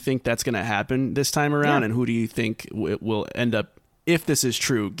Xbox. Do you think that's going to happen this time around? Yeah. And who do you think will end up, if this is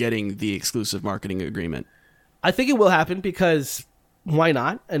true, getting the exclusive marketing agreement? I think it will happen because why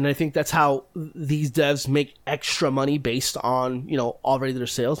not? And I think that's how these devs make extra money based on, already their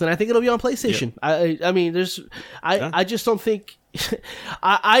sales. And I think it'll be on PlayStation. Yep. I mean, I just don't think,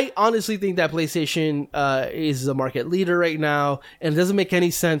 I honestly think that PlayStation is the market leader right now, and it doesn't make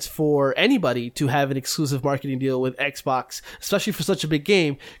any sense for anybody to have an exclusive marketing deal with Xbox, especially for such a big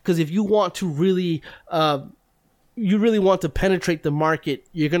game. Because if you want to really, want to penetrate the market,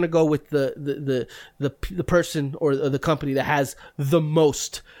 you're gonna go with the person or the company that has the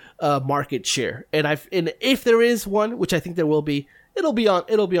most market share. And if there is one, which I think there will be, it'll be on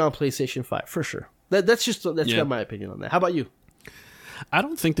PlayStation 5 for sure. That's got my opinion on that. How about you? I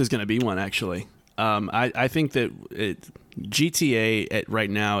don't think there's going to be one, actually. I think that GTA right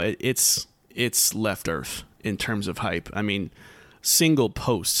now, it's left Earth in terms of hype. I mean, single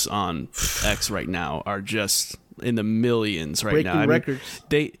posts on X right now are just in the millions right now. Records.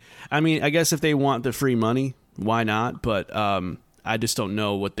 I guess if they want the free money, why not? But I just don't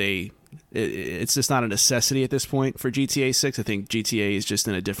know what it's just not a necessity at this point for GTA 6. I think GTA is just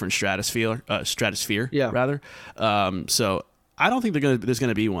in a different stratosphere, rather. So I don't think there's going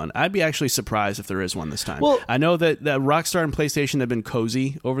to be one. I'd be actually surprised if there is one this time. Well, I know that Rockstar and PlayStation have been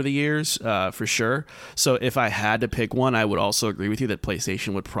cozy over the years, for sure. So if I had to pick one, I would also agree with you that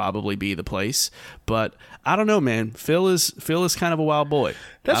PlayStation would probably be the place. But I don't know, man. Phil is kind of a wild boy.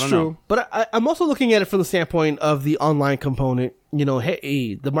 That's true. But I'm also looking at it from the standpoint of the online component.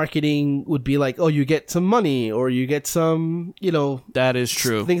 Hey, the marketing would be like, oh, you get some money or you get some, that is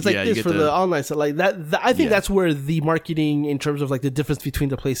true. Things like this for the online stuff like that. I think that's where the marketing in terms of like the difference between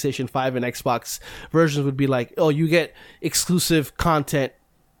the PlayStation 5 and Xbox versions would be like, oh, you get exclusive content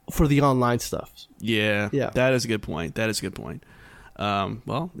for the online stuff. Yeah. That is a good point.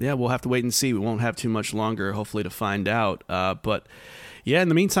 Well, yeah, we'll have to wait and see. We won't have too much longer, hopefully, to find out. But yeah, in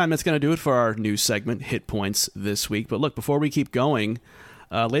the meantime, that's going to do it for our news segment, Hit Points, this week. But look, before we keep going,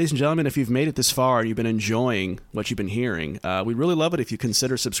 ladies and gentlemen, if you've made it this far and you've been enjoying what you've been hearing, we'd really love it if you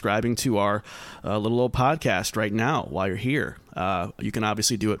consider subscribing to our little old podcast right now while you're here. You can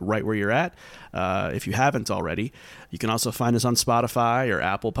obviously do it right where you're at if you haven't already. You can also find us on Spotify or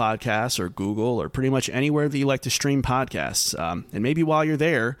Apple Podcasts or Google or pretty much anywhere that you like to stream podcasts. And maybe while you're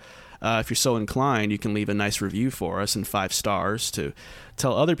there, if you're so inclined, you can leave a nice review for us and 5 stars to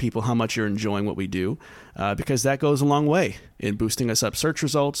tell other people how much you're enjoying what we do, because that goes a long way in boosting us up search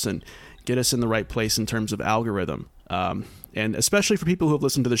results and get us in the right place in terms of algorithm. And especially for people who have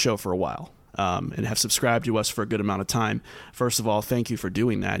listened to the show for a while and have subscribed to us for a good amount of time. First of all, thank you for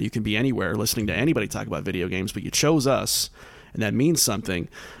doing that. You can be anywhere listening to anybody talk about video games, but you chose us. and that means something.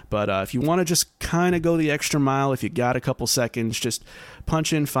 But if you want to just kind of go the extra mile, if you got a couple seconds, just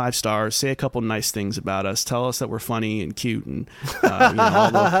punch in 5 stars, say a couple nice things about us, tell us that we're funny and cute, and and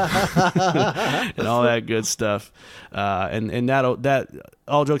all that good stuff. And that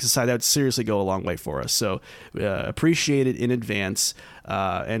all jokes aside, that would seriously go a long way for us. So appreciate it in advance.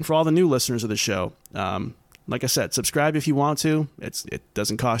 And for all the new listeners of the show, like I said, subscribe if you want to. It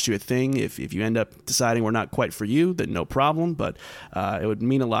doesn't cost you a thing. If you end up deciding we're not quite for you, then no problem. But it would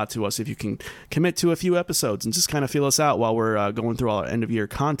mean a lot to us if you can commit to a few episodes and just kind of feel us out while we're going through our end of year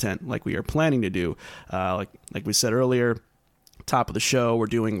content like we are planning to do. Like we said earlier, top of the show, we're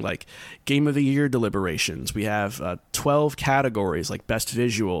doing like game of the year deliberations. We have 12 categories like best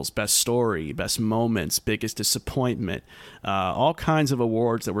visuals, best story, best moments, biggest disappointment, all kinds of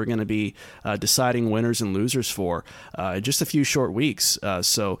awards that we're going to be deciding winners and losers for in just a few short weeks.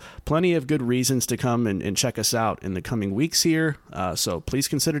 So plenty of good reasons to come and check us out in the coming weeks here. So please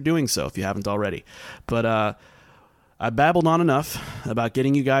consider doing so if you haven't already. But I babbled on enough about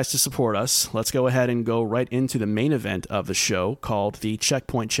getting you guys to support us. Let's go ahead and go right into the main event of the show called the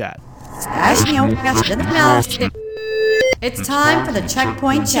Checkpoint Chat. It's time for the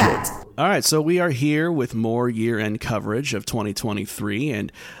Checkpoint Chat. All right, so we are here with more year-end coverage of 2023,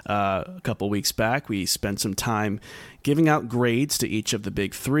 and a couple weeks back we spent some time giving out grades to each of the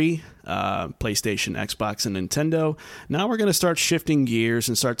big three, PlayStation, Xbox, and Nintendo. Now we're going to start shifting gears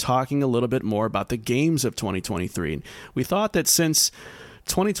and start talking a little bit more about the games of 2023. We thought that since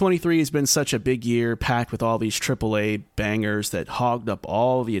 2023 has been such a big year, packed with all these AAA bangers that hogged up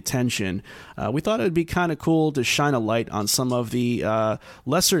all the attention, we thought it would be kind of cool to shine a light on some of the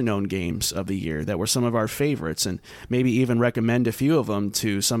lesser-known games of the year that were some of our favorites, and maybe even recommend a few of them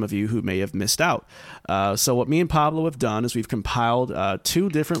to some of you who may have missed out. So what me and Pablo have done is we've compiled 2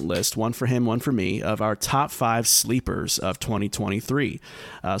 different lists, one for him, one for me, of our top 5 sleepers of 2023.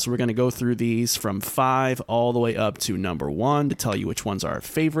 So we're going to go through these from 5 all the way up to number 1 to tell you which ones are our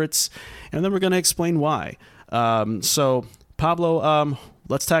favorites, and then we're going to explain why. So Pablo,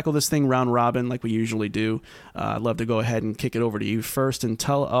 let's tackle this thing round robin like we usually do. I'd love to go ahead and kick it over to you first and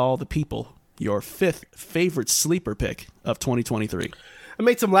tell all the people your 5th favorite sleeper pick of 2023. I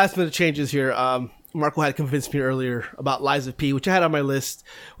made some last minute changes here. Marco had convinced me earlier about Lies of P, which I had on my list,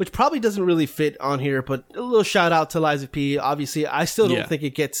 which probably doesn't really fit on here, but a little shout out to Lies of P. Obviously, I still don't think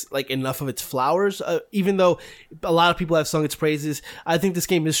it gets like enough of its flowers, even though a lot of people have sung its praises. I think this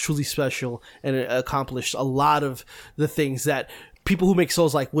game is truly special, and it accomplished a lot of the things that people who make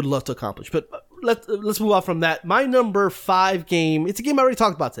Souls-like would love to accomplish. But let's move on from that. My number 5 game, it's a game I already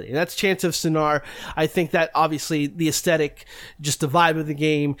talked about today, and that's Chants of Sennaar. I think that obviously the aesthetic, just the vibe of the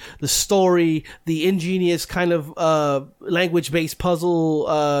game, the story, the ingenious kind of language-based puzzle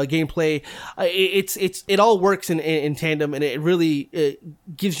gameplay, it all works in tandem, and it really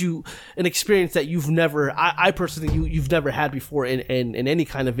gives you an experience that you've never, I personally think you've never had before in any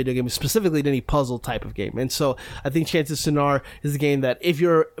kind of video game, specifically in any puzzle type of game. And so I think Chants of Sennaar is a game that if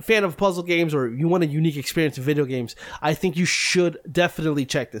you're a fan of puzzle games or you want a unique experience in video games, I think you should definitely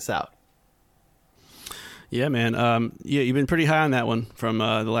check this out. Yeah, man. Yeah, you've been pretty high on that one from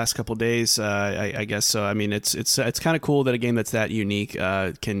the last couple of days, I guess. So, I mean, it's kind of cool that a game that's that unique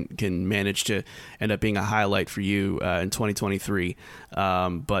can manage to end up being a highlight for you in 2023.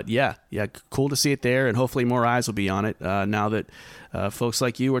 But yeah, cool to see it there, and hopefully more eyes will be on it now that folks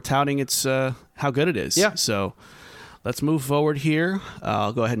like you are touting its how good it is. Yeah. So let's move forward here.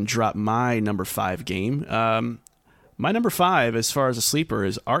 I'll go ahead and drop my number 5 game. My number 5, as far as a sleeper,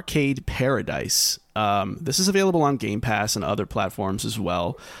 is Arcade Paradise. This is available on Game Pass and other platforms as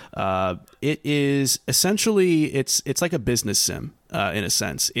well. It is essentially, it's like a business sim in a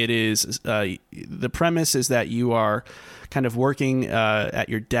sense. It is the premise is that you are kind of working at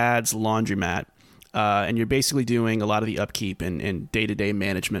your dad's laundromat. And you're basically doing a lot of the upkeep and day-to-day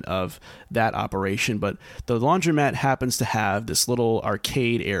management of that operation. But the laundromat happens to have this little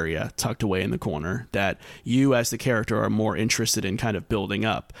arcade area tucked away in the corner that you as the character are more interested in kind of building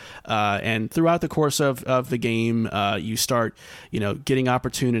up. And throughout the course of the game, you start, getting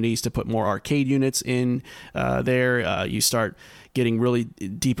opportunities to put more arcade units in there. You start getting really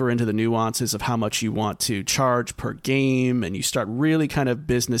deeper into the nuances of how much you want to charge per game, and you start really kind of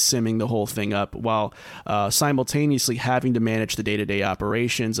business simming the whole thing up while simultaneously having to manage the day-to-day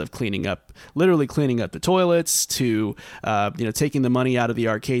operations of literally cleaning up the toilets to taking the money out of the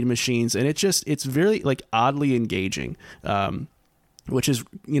arcade machines, and it's very like oddly engaging. which is,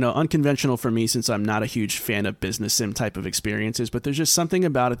 unconventional for me since I'm not a huge fan of business sim type of experiences, but there's just something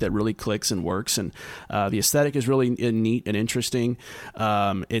about it that really clicks and works. And the aesthetic is really neat and interesting.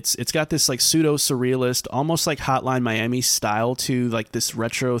 It's got this like pseudo surrealist, almost like Hotline Miami style to like this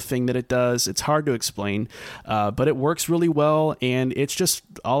retro thing that it does. It's hard to explain, but it works really well, and it's just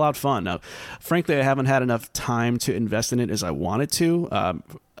all out fun. Now, frankly, I haven't had enough time to invest in it as I wanted to.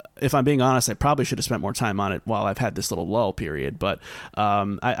 If I'm being honest, I probably should have spent more time on it while I've had this little lull period. But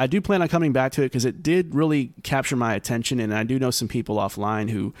I do plan on coming back to it because it did really capture my attention, and I do know some people offline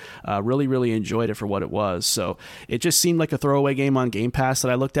who really, really enjoyed it for what it was. So it just seemed like a throwaway game on Game Pass that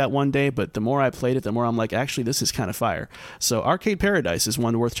I looked at one day, but the more I played it, the more I'm like, actually, this is kind of fire. So Arcade Paradise is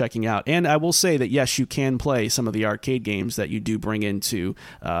one worth checking out. And I will say that, yes, you can play some of the arcade games that you do bring into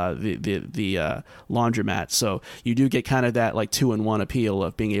the laundromat. So you do get kind of that like 2-in-1 appeal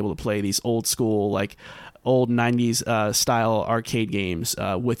of being able to play these old school, like old 90s style arcade games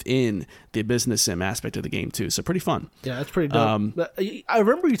within the business sim aspect of the game too. So pretty fun. Yeah, that's pretty dope. I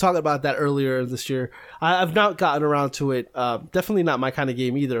remember you talking about that earlier this year. I've not gotten around to it. Definitely not my kind of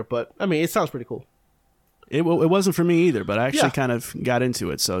game either, but I mean, it sounds pretty cool. It wasn't for me either, but I actually kind of got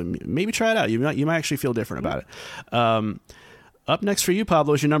into it. So maybe try it out. You might actually feel different about it. Up next for you,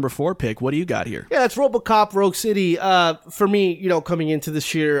 Pablo, is your number 4 pick. What do you got here? Yeah, it's RoboCop Rogue City. For me, coming into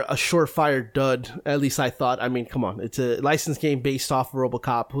this year, a surefire dud. At least I thought. I mean, come on. It's a licensed game based off of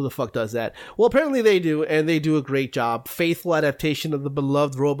RoboCop. Who the fuck does that? Well, apparently they do, and they do a great job. Faithful adaptation of the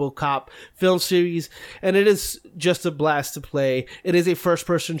beloved RoboCop film series, and it is just a blast to play. It is a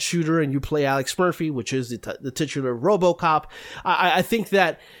first-person shooter, and you play Alex Murphy, which is the titular RoboCop. I think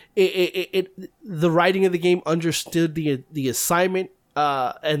that the writing of the game understood the assignment,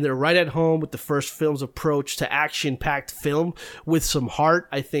 and they're right at home with the first film's approach to action-packed film with some heart.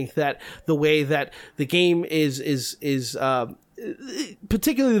 I think that the way that the game is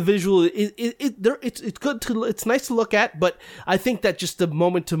particularly the visual, it's good to, it's nice to look at, but I think that just the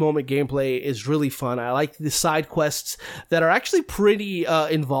moment-to-moment gameplay is really fun. I like the side quests that are actually pretty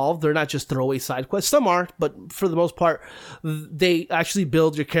involved. They're not just throwaway side quests. Some are, but for the most part, they actually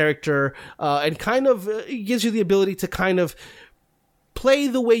build your character and kind of it gives you the ability to kind of play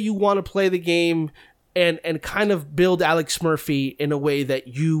the way you want to play the game, and kind of build Alex Murphy in a way that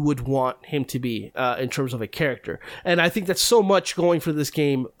you would want him to be in terms of a character. And I think that's so much going for this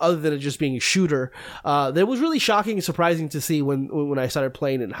game, other than it just being a shooter. That was really shocking and surprising to see when I started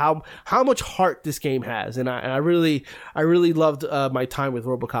playing it, how much heart this game has. And I really loved my time with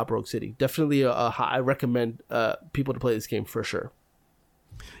RoboCop Rogue City. Definitely, I recommend people to play this game for sure.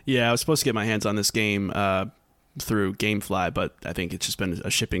 Yeah, I was supposed to get my hands on this game through GameFly, but I think it's just been a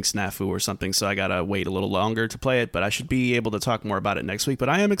shipping snafu or something, so I gotta wait a little longer to play it, but I should be able to talk more about it next week. But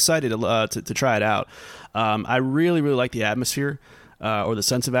I am excited to try it out. I really like the atmosphere, or the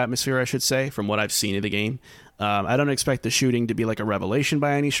sense of atmosphere, I should say, from what I've seen of the game. I don't expect the shooting to be like a revelation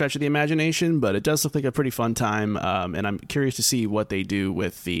by any stretch of the imagination, but it does look like a pretty fun time, and I'm curious to see what they do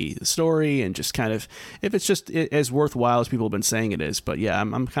with the story and just kind of if it's just as worthwhile as people have been saying it is. But yeah,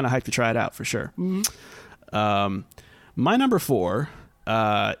 I'm kind of hyped to try it out for sure. Mm-hmm. My number 4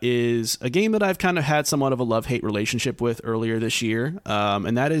 is a game that I've kind of had somewhat of a love-hate relationship with earlier this year,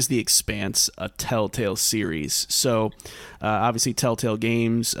 and that is The Expanse, a Telltale series. So obviously Telltale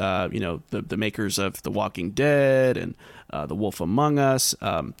Games, the makers of The Walking Dead and The Wolf Among Us,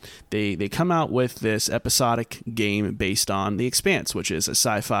 they come out with this episodic game based on The Expanse, which is a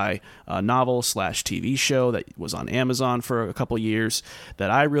sci-fi novel / TV show that was on Amazon for a couple years that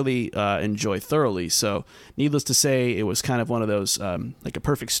I really enjoy thoroughly. So needless to say, it was kind of one of those like a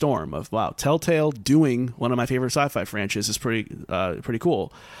perfect storm of, wow, Telltale doing one of my favorite sci-fi franchises is pretty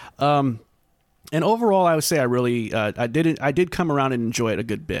cool. And overall, I would say I did come around and enjoy it a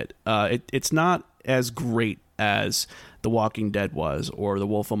good bit. It's not as great as The Walking Dead was or The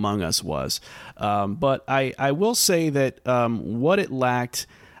Wolf Among Us was, but I will say that what it lacked,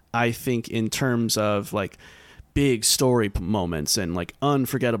 I think, in terms of like big story moments and like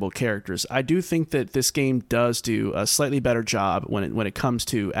unforgettable characters, I do think that this game does do a slightly better job when it comes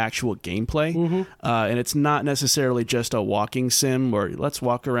to actual gameplay. Mm-hmm. And it's not necessarily just a walking sim where let's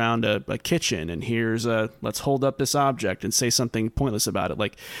walk around a kitchen and let's hold up this object and say something pointless about it.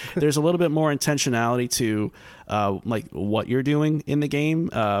 Like there's a little bit more intentionality to like what you're doing in the game,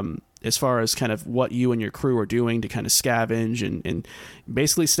 as far as kind of what you and your crew are doing to kind of scavenge and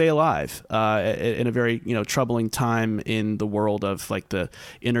basically stay alive in a very troubling time in the world of like the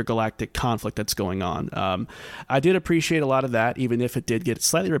intergalactic conflict that's going on. I did appreciate a lot of that, even if it did get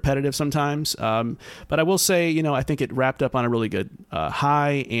slightly repetitive sometimes. But I will say, I think it wrapped up on a really good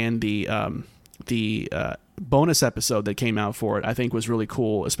high, and the bonus episode that came out for it, I think was really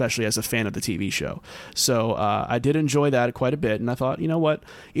cool, especially as a fan of the TV show. So I did enjoy that quite a bit, and I thought, you know what,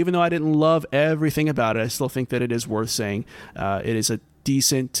 even though I didn't love everything about it, I still think that it is worth saying it is a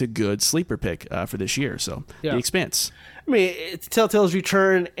decent to good sleeper pick for this year. So The Expanse. I mean, it's Telltale's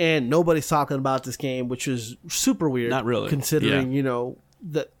return, and nobody's talking about this game, which is super weird. Not really. Considering, you know,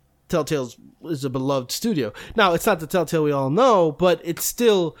 that Telltale is a beloved studio. Now, it's not the Telltale we all know, but it's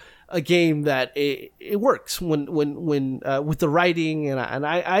still a game that it works when with the writing, and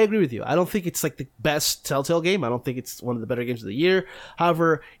I agree with you. I don't think it's like the best Telltale game. I don't think it's one of the better games of the year.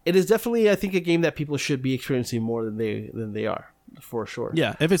 However, it is definitely, I think, a game that people should be experiencing more than they are. For sure.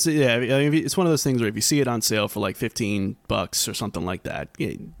 Yeah, if it's one of those things where if you see it on sale for like $15 or something like that,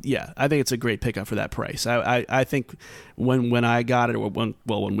 yeah, I think it's a great pickup for that price. I think when I got it, or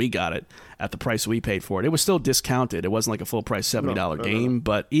when we got it at the price we paid for it, it was still discounted. It wasn't like a full price $70 game,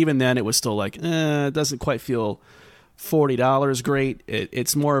 but even then it was still like, it doesn't quite feel $40 great.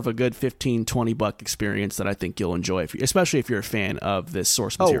 It's more of a good $15-$20 experience that I think you'll enjoy, especially if you're a fan of this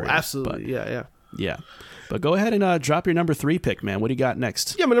source material. Oh, absolutely. Yeah. But go ahead and drop your number 3 pick, man. What do you got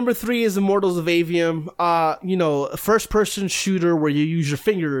next? Yeah, my number 3 is Immortals of Aveum. A first-person shooter where you use your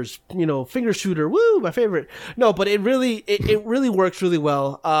fingers. Finger shooter. Woo, my favorite. No, but it really works really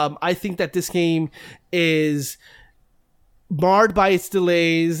well. I think that this game is marred by its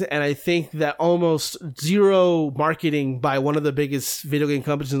delays, and I think that almost zero marketing by one of the biggest video game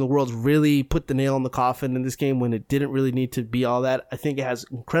companies in the world really put the nail in the coffin in this game when it didn't really need to be all that. I think it has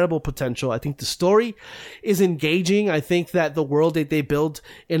incredible potential. I think the story is engaging. I think that the world that they build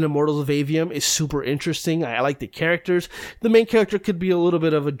in Immortals of Aveum is super interesting. I like the characters. The main character could be a little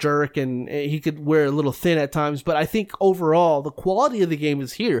bit of a jerk, and he could wear a little thin at times, but I think overall the quality of the game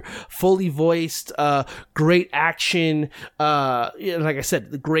is here. Fully voiced, great action, like I said,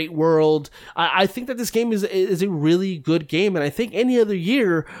 the great world. I think that this game is a really good game, and I think any other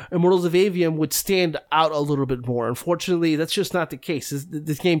year, Immortals of Aveum would stand out a little bit more. Unfortunately, that's just not the case.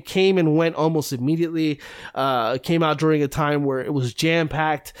 This game came and went almost immediately. It came out during a time where it was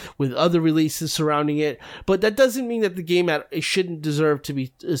jam-packed with other releases surrounding it, but that doesn't mean that the game it shouldn't deserve to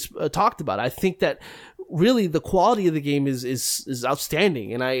be talked about. I think that really the quality of the game is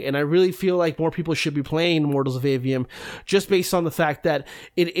outstanding, and I really feel like more people should be playing Immortals of Aveum just based on the fact that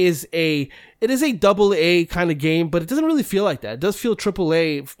it is a double A kind of game, but it doesn't really feel like that. It does feel triple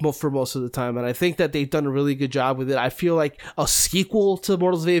A for most of the time, and I think that they've done a really good job with it. I feel like a sequel to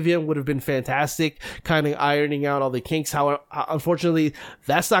Immortals of Aveum would have been fantastic, kind of ironing out all the kinks. How unfortunately,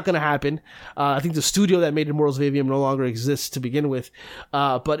 that's not going to happen. I think the studio that made Immortals of Aveum no longer exists to begin with,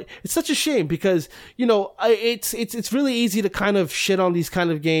 but it's such a shame because, it's really easy to kind of shit on these kind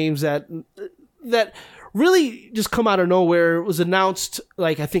of games that really just come out of nowhere. It was announced,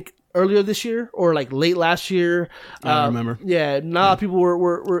 like, I think earlier this year or like late last year. I remember. Yeah, not a lot of people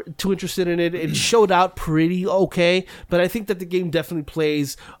were too interested in it. It showed out pretty okay, but I think that the game definitely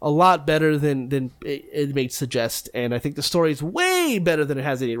plays a lot better than it may suggest, and I think the story is way better than it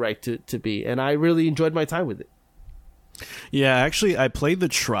has any right to be, and I really enjoyed my time with it. Yeah, actually, I played the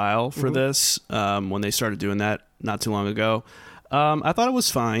trial for this when they started doing that not too long ago. I thought it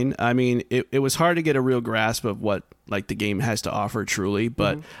was fine. I mean, it was hard to get a real grasp of what like the game has to offer truly,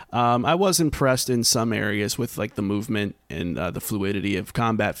 but I was impressed in some areas with like the movement and the fluidity of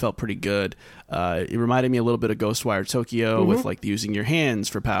combat felt pretty good. It reminded me a little bit of Ghostwire Tokyo with like using your hands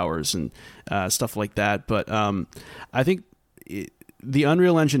for powers and stuff like that. But I think the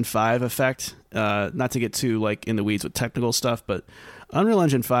Unreal Engine 5 effect, not to get too like in the weeds with technical stuff, but Unreal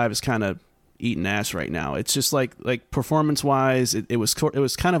Engine 5 is kind of eating ass right now. It's just like performance wise, it was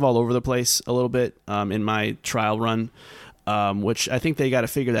kind of all over the place a little bit in my trial run, which I think they got to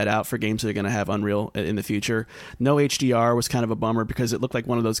figure that out for games that are going to have Unreal in the future. No HDR was kind of a bummer because it looked like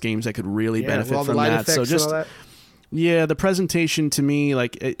one of those games that could really benefit from that. So just yeah, the presentation to me,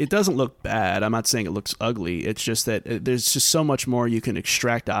 like it doesn't look bad. I'm not saying it looks ugly. It's just that there's just so much more you can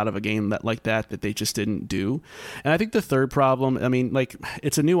extract out of a game that they just didn't do. And I think the third problem, I mean, like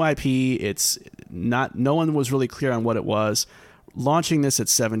it's a new IP. It's not. No one was really clear on what it was. Launching this at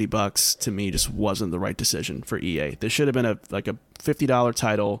 $70 to me just wasn't the right decision for EA. This should have been a $50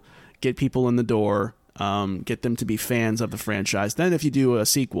 title. Get people in the door. Get them to be fans of the franchise. Then if you do a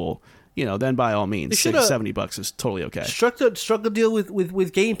sequel, then by all means, $70 is totally okay. Struck a deal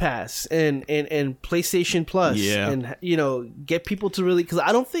with Game Pass and PlayStation Plus, and get people to really, because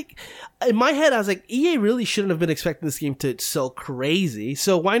I don't think, in my head I was like, EA really shouldn't have been expecting this game to sell crazy.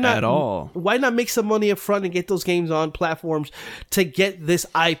 So why not at all? Why not make some money up front and get those games on platforms to get this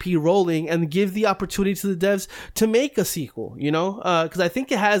IP rolling and give the opportunity to the devs to make a sequel? Because I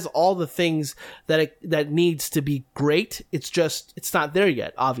think it has all the things that needs to be great. It's not there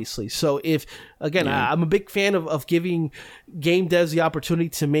yet, obviously. So if, again, I'm a big fan of giving game devs the opportunity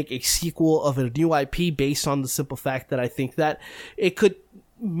to make a sequel of a new IP based on the simple fact that I think that it could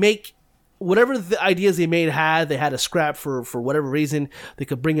make whatever the ideas they had a scrap for whatever reason, they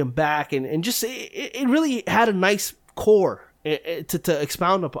could bring them back and just, it really had a nice core to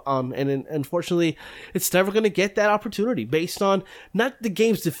expound upon, and unfortunately it's never going to get that opportunity based on not the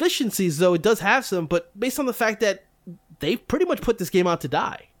game's deficiencies, though it does have some, but based on the fact that they've pretty much put this game out to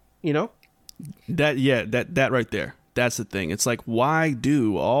die. That right there. That's the thing. It's like, why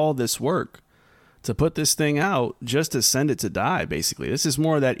do all this work to put this thing out just to send it to die, basically? This is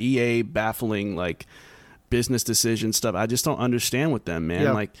more of that EA baffling, like, business decision stuff. I just don't understand with them, man.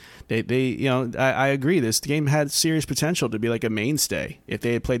 Yeah. Like, they I agree, this game had serious potential to be like a mainstay if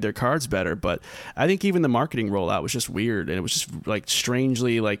they had played their cards better, but I think even the marketing rollout was just weird, and it was just, like,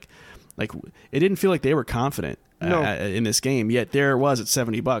 strangely, like it didn't feel like they were confident in this game, yet there it was at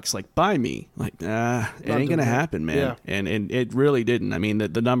 $70, like, buy me, like, it ain't gonna happen, man. Yeah. And it really didn't. I mean,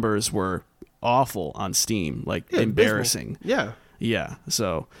 the numbers were awful on Steam, like, embarrassing. Abysmal. Yeah.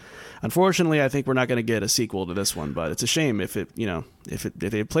 So unfortunately, I think we're not going to get a sequel to this one, but it's a shame. If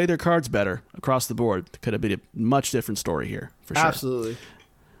they had played their cards better across the board, it could have been a much different story here, for sure. Absolutely.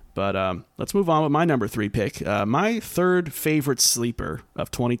 But let's move on with my number 3 pick. My third favorite sleeper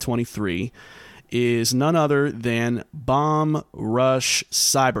of 2023 is none other than Bomb Rush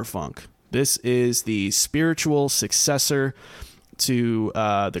Cyberfunk. This is the spiritual successor to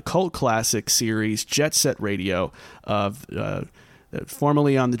the cult classic series Jet Set Radio, of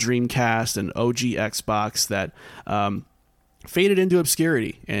formerly on the Dreamcast and OG Xbox, that faded into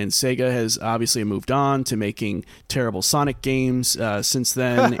obscurity, and Sega has obviously moved on to making terrible Sonic games since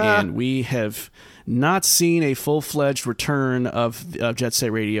then, and we have not seen a full-fledged return of Jet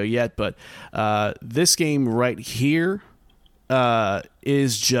Set Radio yet, but this game right here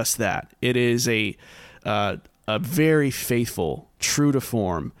is just that. It is a very faithful, true to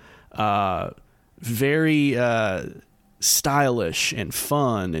form, very stylish and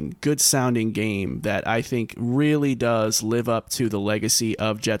fun and good sounding game that I think really does live up to the legacy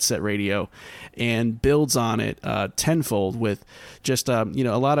of Jet Set Radio and builds on it tenfold with just a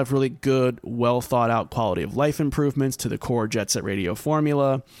lot of really good, well thought out quality of life improvements to the core Jet Set Radio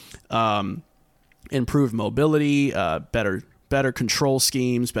formula, improved mobility, better control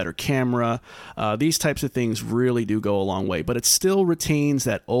schemes, better camera. These types of things really do go a long way, but it still retains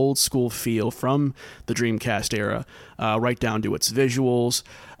that old school feel from the Dreamcast era, right down to its visuals.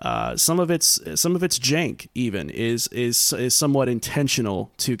 Some of its jank even is somewhat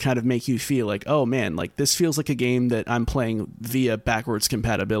intentional to kind of make you feel like, oh man, like this feels like a game that I'm playing via backwards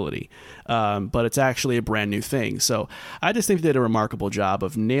compatibility, but it's actually a brand new thing. So I just think they did a remarkable job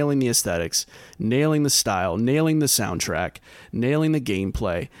of nailing the aesthetics, nailing the style, nailing the soundtrack, nailing the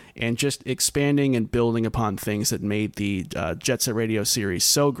gameplay, and just expanding and building upon things that made the Jet Set Radio series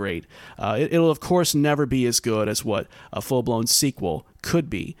so great. It'll of course never be as good as what a full-blown sequel could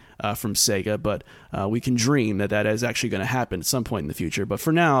be from Sega, but we can dream that is actually going to happen at some point in the future. But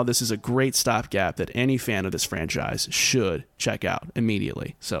for now, this is a great stopgap that any fan of this franchise should check out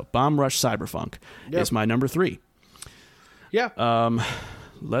immediately. So Bomb Rush Cyberfunk is my number 3. Yeah.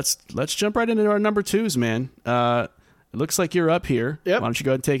 Let's jump right into our number 2s, man. It looks like you're up here. Yep. Why don't you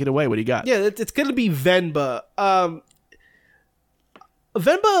go ahead and take it away? What do you got? Yeah, it's going to be Venba.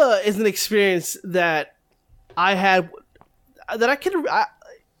 Venba is an experience that I had that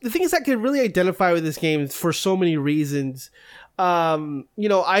the thing is, I can really identify with this game for so many reasons.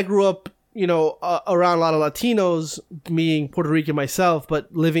 I grew up, around a lot of Latinos, being Puerto Rican myself,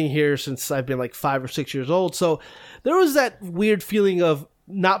 but living here since I've been like 5 or 6 years old. So there was that weird feeling of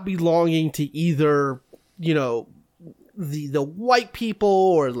not belonging to either, the white people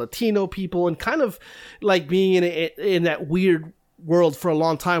or Latino people, and kind of like being in that weird world for a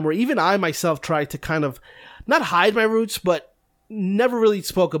long time, where even I myself tried to kind of not hide my roots, but never really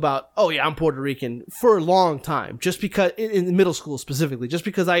spoke about, oh yeah, I'm Puerto Rican, for a long time, just because in middle school specifically, just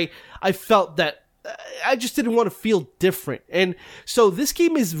because I felt that I just didn't want to feel different. And so this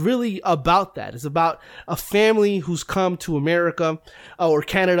game is really about that. It's about a family who's come to America, or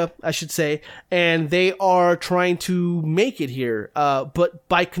Canada, I should say, and they are trying to make it here, but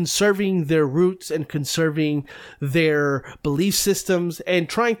by conserving their roots and conserving their belief systems and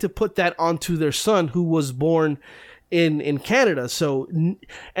trying to put that onto their son who was born in Canada. So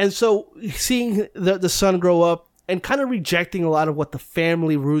seeing the son grow up and kind of rejecting a lot of what the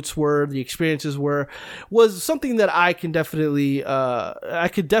family roots were, the experiences were, was something that I could definitely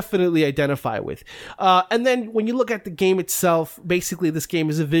identify with. And then when you look at the game itself, basically this game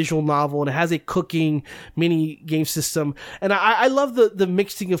is a visual novel and it has a cooking mini game system. And I love the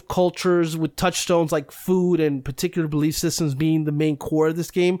mixing of cultures with touchstones like food and particular belief systems being the main core of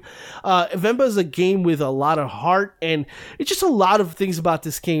this game. Venba is a game with a lot of heart, and it's just a lot of things about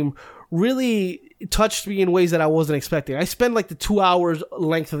this game really touched me in ways that I wasn't expecting. I spent like the 2 hours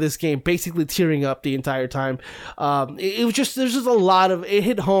length of this game basically tearing up the entire time. It was just, there's just a lot of, it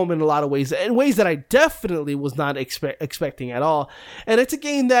hit home in a lot of ways, in ways that I definitely was not expecting at all. And it's a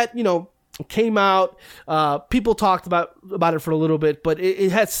game that, came out, people talked about it for a little bit, but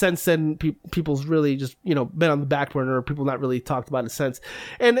it had since then people's really just been on the back burner, or people not really talked about it since,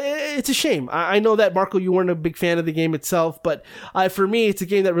 and it's a shame. I know that Marco, you weren't a big fan of the game itself, but for me it's a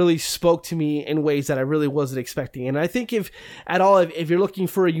game that really spoke to me in ways that I really wasn't expecting. And I think if you're looking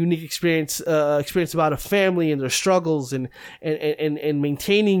for a unique experience about a family and their struggles and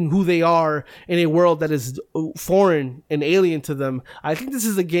maintaining who they are in a world that is foreign and alien to them, I think this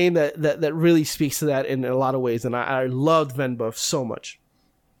is a game that really speaks to that in a lot of ways, and I loved Venba so much.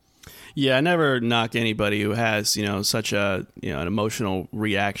 Yeah, I never knock anybody who has, such an emotional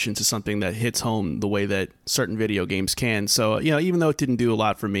reaction to something that hits home the way that certain video games can. So, even though it didn't do a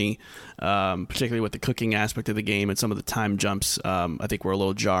lot for me, particularly with the cooking aspect of the game and some of the time jumps, I think were a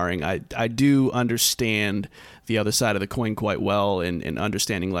little jarring. I do understand the other side of the coin quite well, and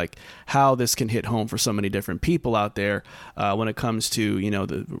understanding like how this can hit home for so many different people out there when it comes to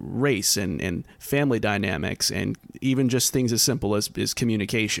the race and family dynamics, and even just things as simple as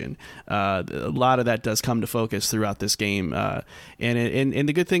communication. A lot of that does come to focus throughout this game, and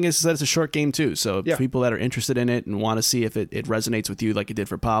the good thing is that it's a short game too. So people that are interested in it and want to see if it resonates with you like it did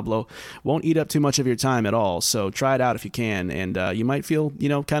for Pablo, won't eat up too much of your time at all. So try it out if you can, and you might feel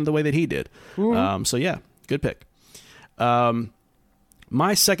kind of the way that he did. Mm-hmm. So yeah. Good pick.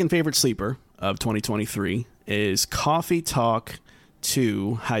 My second favorite sleeper of 2023 is Coffee Talk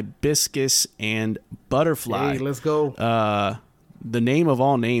 2 Hibiscus and Butterfly. Hey, let's go. The name of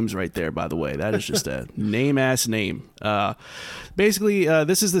all names right there, by the way. That is just a name-ass name. Basically,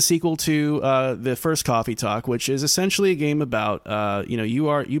 this is the sequel to the first Coffee Talk, which is essentially a game about,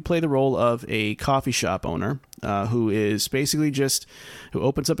 you play the role of a coffee shop owner who is basically who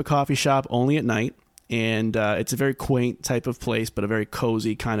opens up a coffee shop only at night. And it's a very quaint type of place, but a very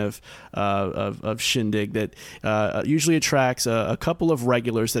cozy kind of shindig that usually attracts a couple of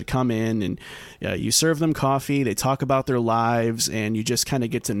regulars that come in, and you serve them coffee. They talk about their lives, and you just kind of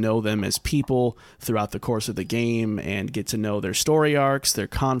get to know them as people throughout the course of the game, and get to know their story arcs, their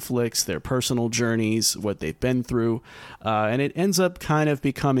conflicts, their personal journeys, what they've been through, and it ends up kind of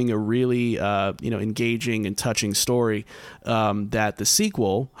becoming a really engaging and touching story that the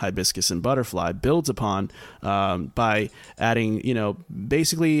sequel, Hibiscus and Butterfly, builds upon. By adding,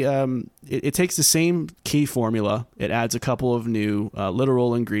 basically, it takes the same key formula. It adds a couple of new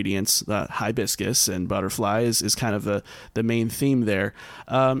literal ingredients. Hibiscus and butterfly is kind of the main theme there,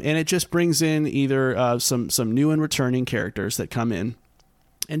 and it just brings in either some new and returning characters that come in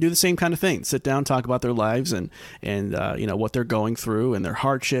and do the same kind of thing. Sit down, talk about their lives and what they're going through, and their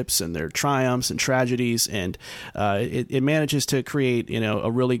hardships and their triumphs and tragedies, and it manages to create a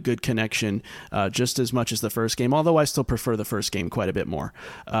really good connection, just as much as the first game. Although I still prefer the first game quite a bit more.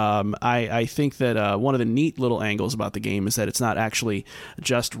 I think that one of the neat little angles about the game is that it's not actually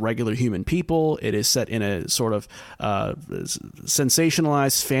just regular human people. It is set in a sort of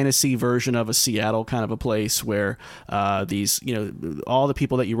sensationalized fantasy version of a Seattle kind of a place where these all the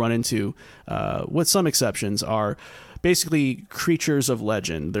people that you run into, with some exceptions, are basically creatures of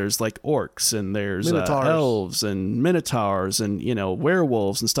legend. There's like orcs, and there's elves and minotaurs and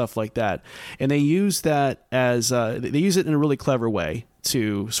werewolves and stuff like that. And they use that as they use it in a really clever way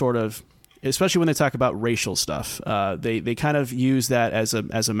to sort of especially when they talk about racial stuff. They kind of use that as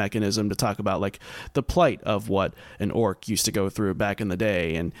a mechanism to talk about like the plight of what an orc used to go through back in the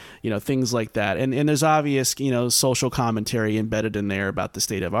day, and things like that. And there's obvious social commentary embedded in there about the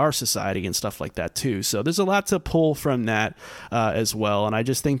state of our society and stuff like that too. So there's a lot to pull from that as well. And I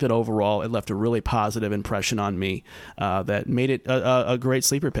just think that overall it left a really positive impression on me that made it a great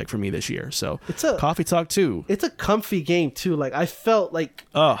sleeper pick for me this year. So it's Coffee Talk 2. It's a comfy game too. Like I felt like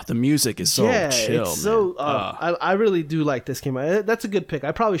the music is so chill. It's so I really do like this game. That's a good pick.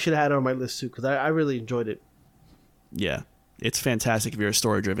 I probably should have had it on my list too because I really enjoyed it. Yeah, it's fantastic if you're a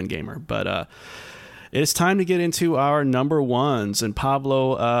story-driven gamer. But it's time to get into our number ones. And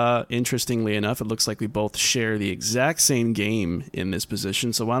Pablo, interestingly enough, it looks like we both share the exact same game in this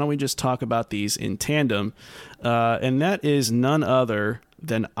position. So why don't we just talk about these in tandem? And that is none other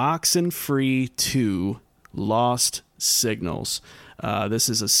than Oxenfree 2 Lost Signals. This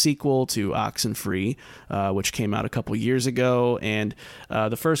is a sequel to Oxenfree, which came out a couple years ago, and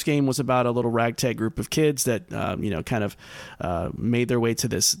the first game was about a little ragtag group of kids that kind of made their way to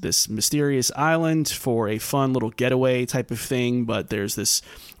this mysterious island for a fun little getaway type of thing. But there's this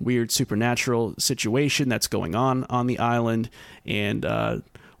weird supernatural situation that's going on the island, and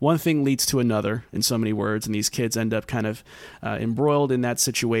one thing leads to another, in so many words, and these kids end up kind of embroiled in that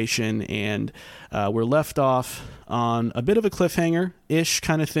situation, and we're left off on a bit of a cliffhanger-ish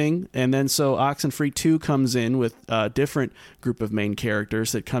kind of thing. And then so Oxenfree 2 comes in with a different group of main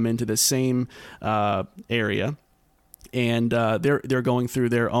characters that come into the same area. And they're going through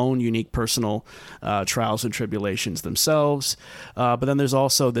their own unique personal trials and tribulations themselves. But then there's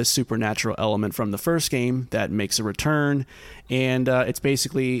also this supernatural element from the first game that makes a return. And it's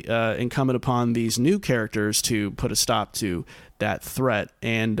basically incumbent upon these new characters to put a stop to that threat.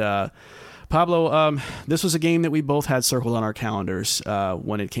 And Pablo, this was a game that we both had circled on our calendars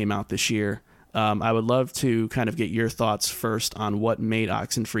when it came out this year. I would love to kind of get your thoughts first on what made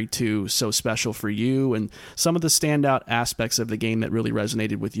Oxenfree 2 so special for you and some of the standout aspects of the game that really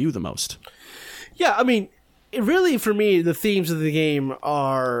resonated with you the most. Yeah, I mean, it really, for me, the themes of the game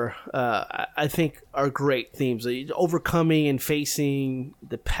are, I think, are great themes. Overcoming and facing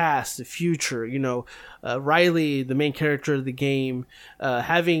the past, the future, Riley, the main character of the game,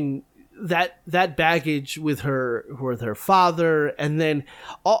 having that baggage with her father, and then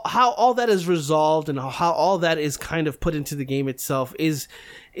how all that is resolved and how all that is kind of put into the game itself is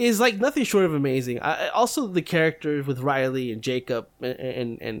like nothing short of amazing. Also the characters with Riley and Jacob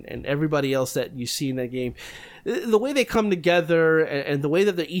and everybody else that you see in that game, the way they come together and the way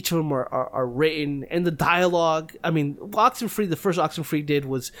that each of them are written, and the dialogue. I mean, the first Oxenfree did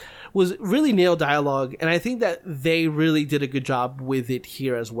was really nail dialogue, and I think that they really did a good job with it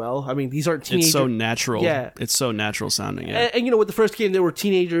here as well. I mean, these aren't teenagers. It's so natural. Yeah. It's so natural sounding. Yeah. And with the first game, they were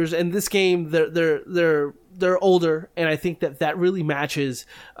teenagers, and this game, they're older, and I think that really matches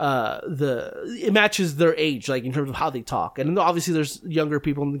it matches their age, like in terms of how they talk. And obviously there's younger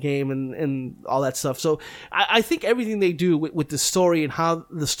people in the game and all that stuff. So I think everything they do with the story and how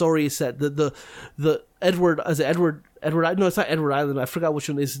the story is set, the Edward, no, it's not Edward Island. I forgot which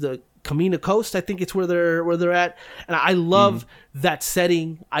one is the Camino Coast. I think it's where they're at. And I love that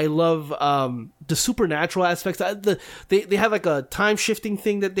setting. I love the supernatural aspects. They have like a time shifting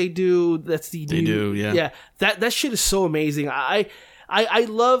thing that they do. Yeah. That shit is so amazing. I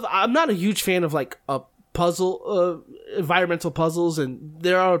love. I'm not a huge fan of like a puzzle, environmental puzzles, and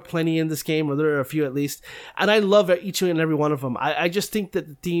there are plenty in this game, or there are a few at least, and I love each and every one of them. I just think that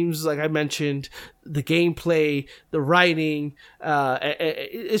the themes, like I mentioned, the gameplay, the writing,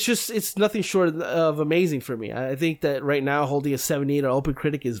 it's nothing short of amazing for me. I think that right now holding a 78 on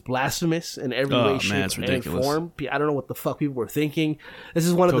OpenCritic is blasphemous in every way, shape, and form. I don't know what the fuck people were thinking. This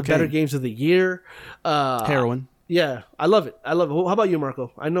is one of the better games of the year. Heroin. Yeah, I love it. How about you,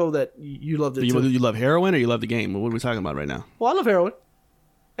 Marco? I know that you loved it too. You love Heroin, or you love the game? What are we talking about right now? Well, I love Heroin.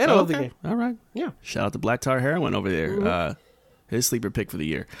 And I love the game. All right. Yeah. Shout out to Black Tar Heroin over there. Mm-hmm. His sleeper pick for the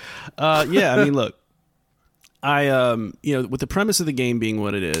year. Yeah, I mean, look. With the premise of the game being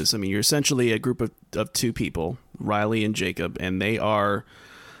what it is, I mean, you're essentially a group of two people, Riley and Jacob, and they are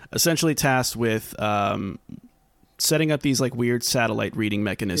essentially tasked with setting up these like weird satellite reading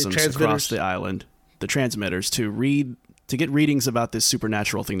mechanisms across the island. The transmitters to get readings about this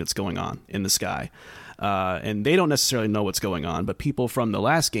supernatural thing that's going on in the sky. And they don't necessarily know what's going on, but people from the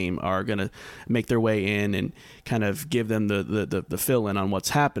last game are going to make their way in and kind of give them the fill-in on what's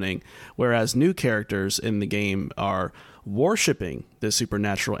happening, whereas new characters in the game are worshipping this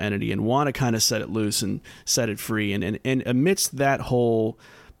supernatural entity and want to kind of set it loose and set it free. And amidst that whole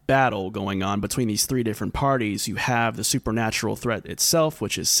battle going on between these three different parties. You have the supernatural threat itself,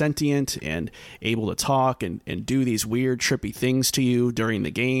 which is sentient and able to talk and do these weird, trippy things to you during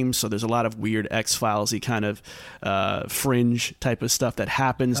the game. So there's a lot of weird X-Files-y kind of fringe type of stuff that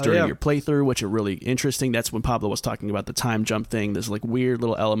happens during your playthrough, which are really interesting. That's when Pablo was talking about the time jump thing. There's like weird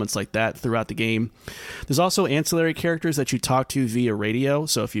little elements like that throughout the game. There's also ancillary characters that you talk to via radio.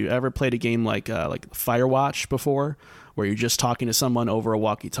 So if you ever played a game like Firewatch before, where you're just talking to someone over a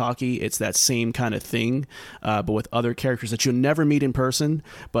walkie-talkie, it's that same kind of thing, but with other characters that you'll never meet in person,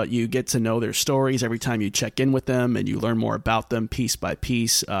 but you get to know their stories every time you check in with them, and you learn more about them piece by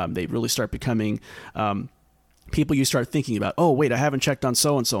piece. They really start becoming people you start thinking about. Oh, wait, I haven't checked on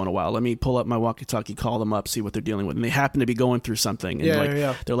so-and-so in a while. Let me pull up my walkie-talkie, call them up, see what they're dealing with. And they happen to be going through something.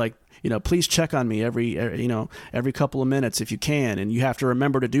 And they're like, please check on me every couple of minutes if you can. And you have to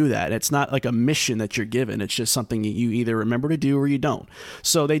remember to do that. It's not like a mission that you're given. It's just something you either remember to do or you don't.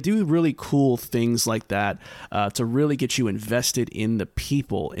 So they do really cool things like that to really get you invested in the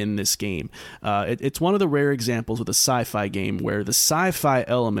people in this game. It's one of the rare examples with a sci-fi game where the sci-fi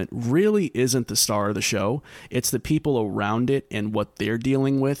element really isn't the star of the show. It's the people around it and what they're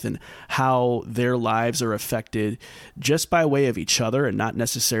dealing with and how their lives are affected just by way of each other, and not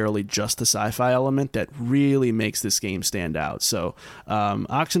necessarily just the sci-fi element, that really makes this game stand out. So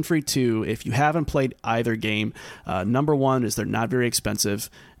Oxenfree 2, if you haven't played either game, number one is they're not very expensive.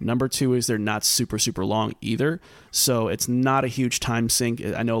 Number two is they're not super, super long either. So it's not a huge time sink.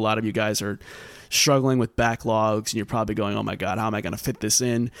 I know a lot of you guys are struggling with backlogs and you're probably going, oh my God, how am I going to fit this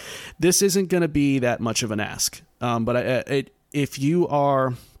in? This isn't going to be that much of an ask. But if you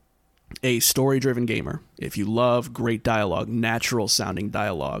are a story-driven gamer, if you love great dialogue, natural-sounding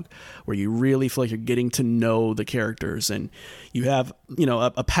dialogue, where you really feel like you're getting to know the characters, and you have,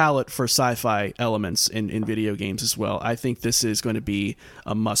 a palette for sci-fi elements in video games as well, I think this is going to be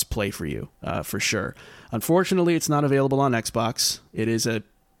a must-play for you, for sure. Unfortunately, it's not available on Xbox. It is a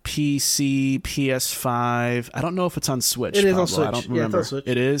PC, PS5. I don't know if it's on Switch. It is Pablo. on Switch. I don't remember. It's on Switch.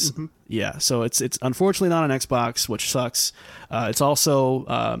 It is? Mm-hmm. Yeah, so it's unfortunately not on Xbox, which sucks. It's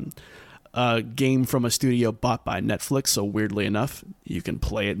also a game from a studio bought by Netflix, so weirdly enough, you can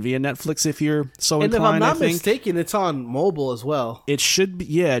play it via Netflix if you're so inclined. And if I'm not mistaken, it's on mobile as well. It should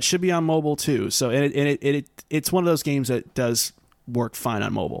be, it should be on mobile too. So it's one of those games that does work fine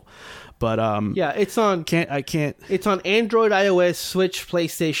on mobile. But it's on. It's on Android, iOS, Switch,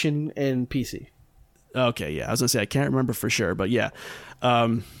 PlayStation, and PC. Okay, yeah, I was gonna say I can't remember for sure, but yeah,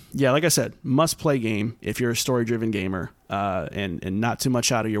 like I said, must play game if you're a story driven gamer, and not too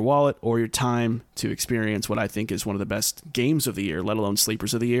much out of your wallet or your time to experience what I think is one of the best games of the year, let alone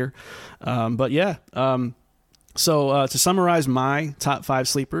sleepers of the year. So to summarize my top 5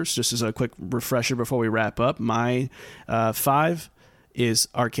 sleepers, just as a quick refresher before we wrap up, my 5 is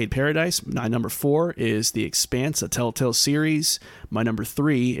Arcade Paradise. My number 4 is The Expanse, a Telltale series. My number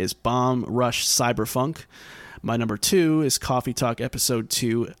 3 is Bomb Rush Cyberpunk. My number 2 is Coffee Talk Episode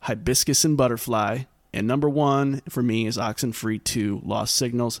 2, Hibiscus and Butterfly. And number 1 for me is Oxenfree 2, Lost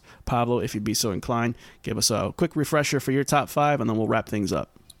Signals. Pablo, if you'd be so inclined, give us a quick refresher for your top 5, and then we'll wrap things up.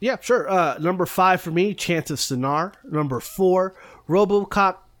 Yeah, sure. Number 5 for me, Chants of Sonar. Number 4,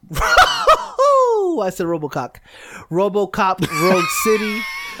 RoboCop. I said RoboCop. RoboCop Rogue City.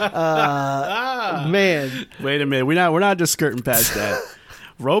 Man. Wait a minute. We're not just skirting past that.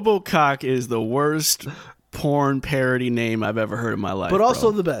 RoboCop is the worst porn parody name I've ever heard in my life. But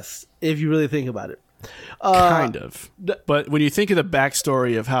also the best, if you really think about it. Kind of. But when you think of the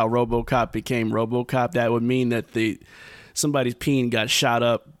backstory of how RoboCop became RoboCop, that would mean that somebody's peen got shot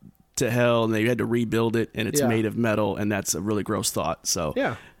up to hell and they had to rebuild it, and it's made of metal, and that's a really gross thought. So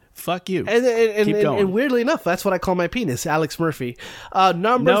yeah. Fuck you. And weirdly enough, that's what I call my penis, Alex Murphy.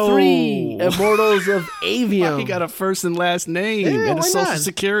 Number 3, Immortals of Avium. He got a first and last name and a social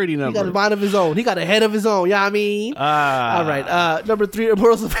security number. He got a mind of his own. He got a head of his own. You know what I mean? All right. Number 3,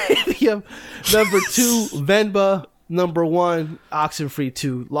 Immortals of Avium. Number 2, Venba. Number 1, Oxenfree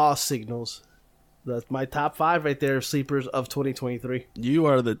 2, Lost Signals. That's my top 5 right there, sleepers of 2023. You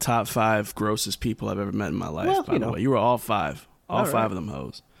are the top 5 grossest people I've ever met in my life, by the way. You were all 5. All 5 of them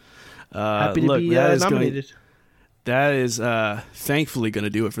hoes. Happy to be nominated. That is thankfully going to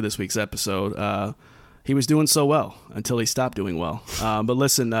do it for this week's episode. He was doing so well until he stopped doing well. But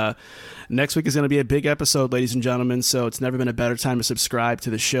listen, Next week is going to be a big episode, ladies and gentlemen, so it's never been a better time to subscribe to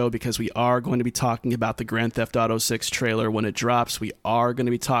the show because we are going to be talking about the Grand Theft Auto 6 trailer when it drops. We are going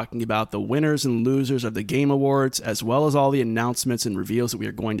to be talking about the winners and losers of the Game Awards, as well as all the announcements and reveals that we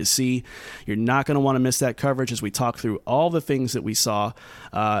are going to see. You're not going to want to miss that coverage as we talk through all the things that we saw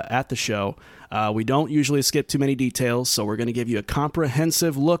at the show. We don't usually skip too many details, so we're going to give you a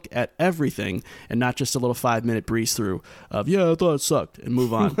comprehensive look at everything and not just a little 5-minute breeze through of, I thought it sucked, and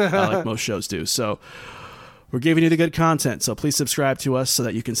move on like most shows do. So we're giving you the good content, so please subscribe to us so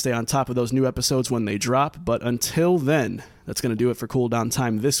that you can stay on top of those new episodes when they drop. But until then, that's going to do it for Cool Down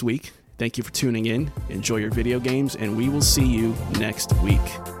Time this week. Thank you for tuning in. Enjoy your video games, and we will see you next week.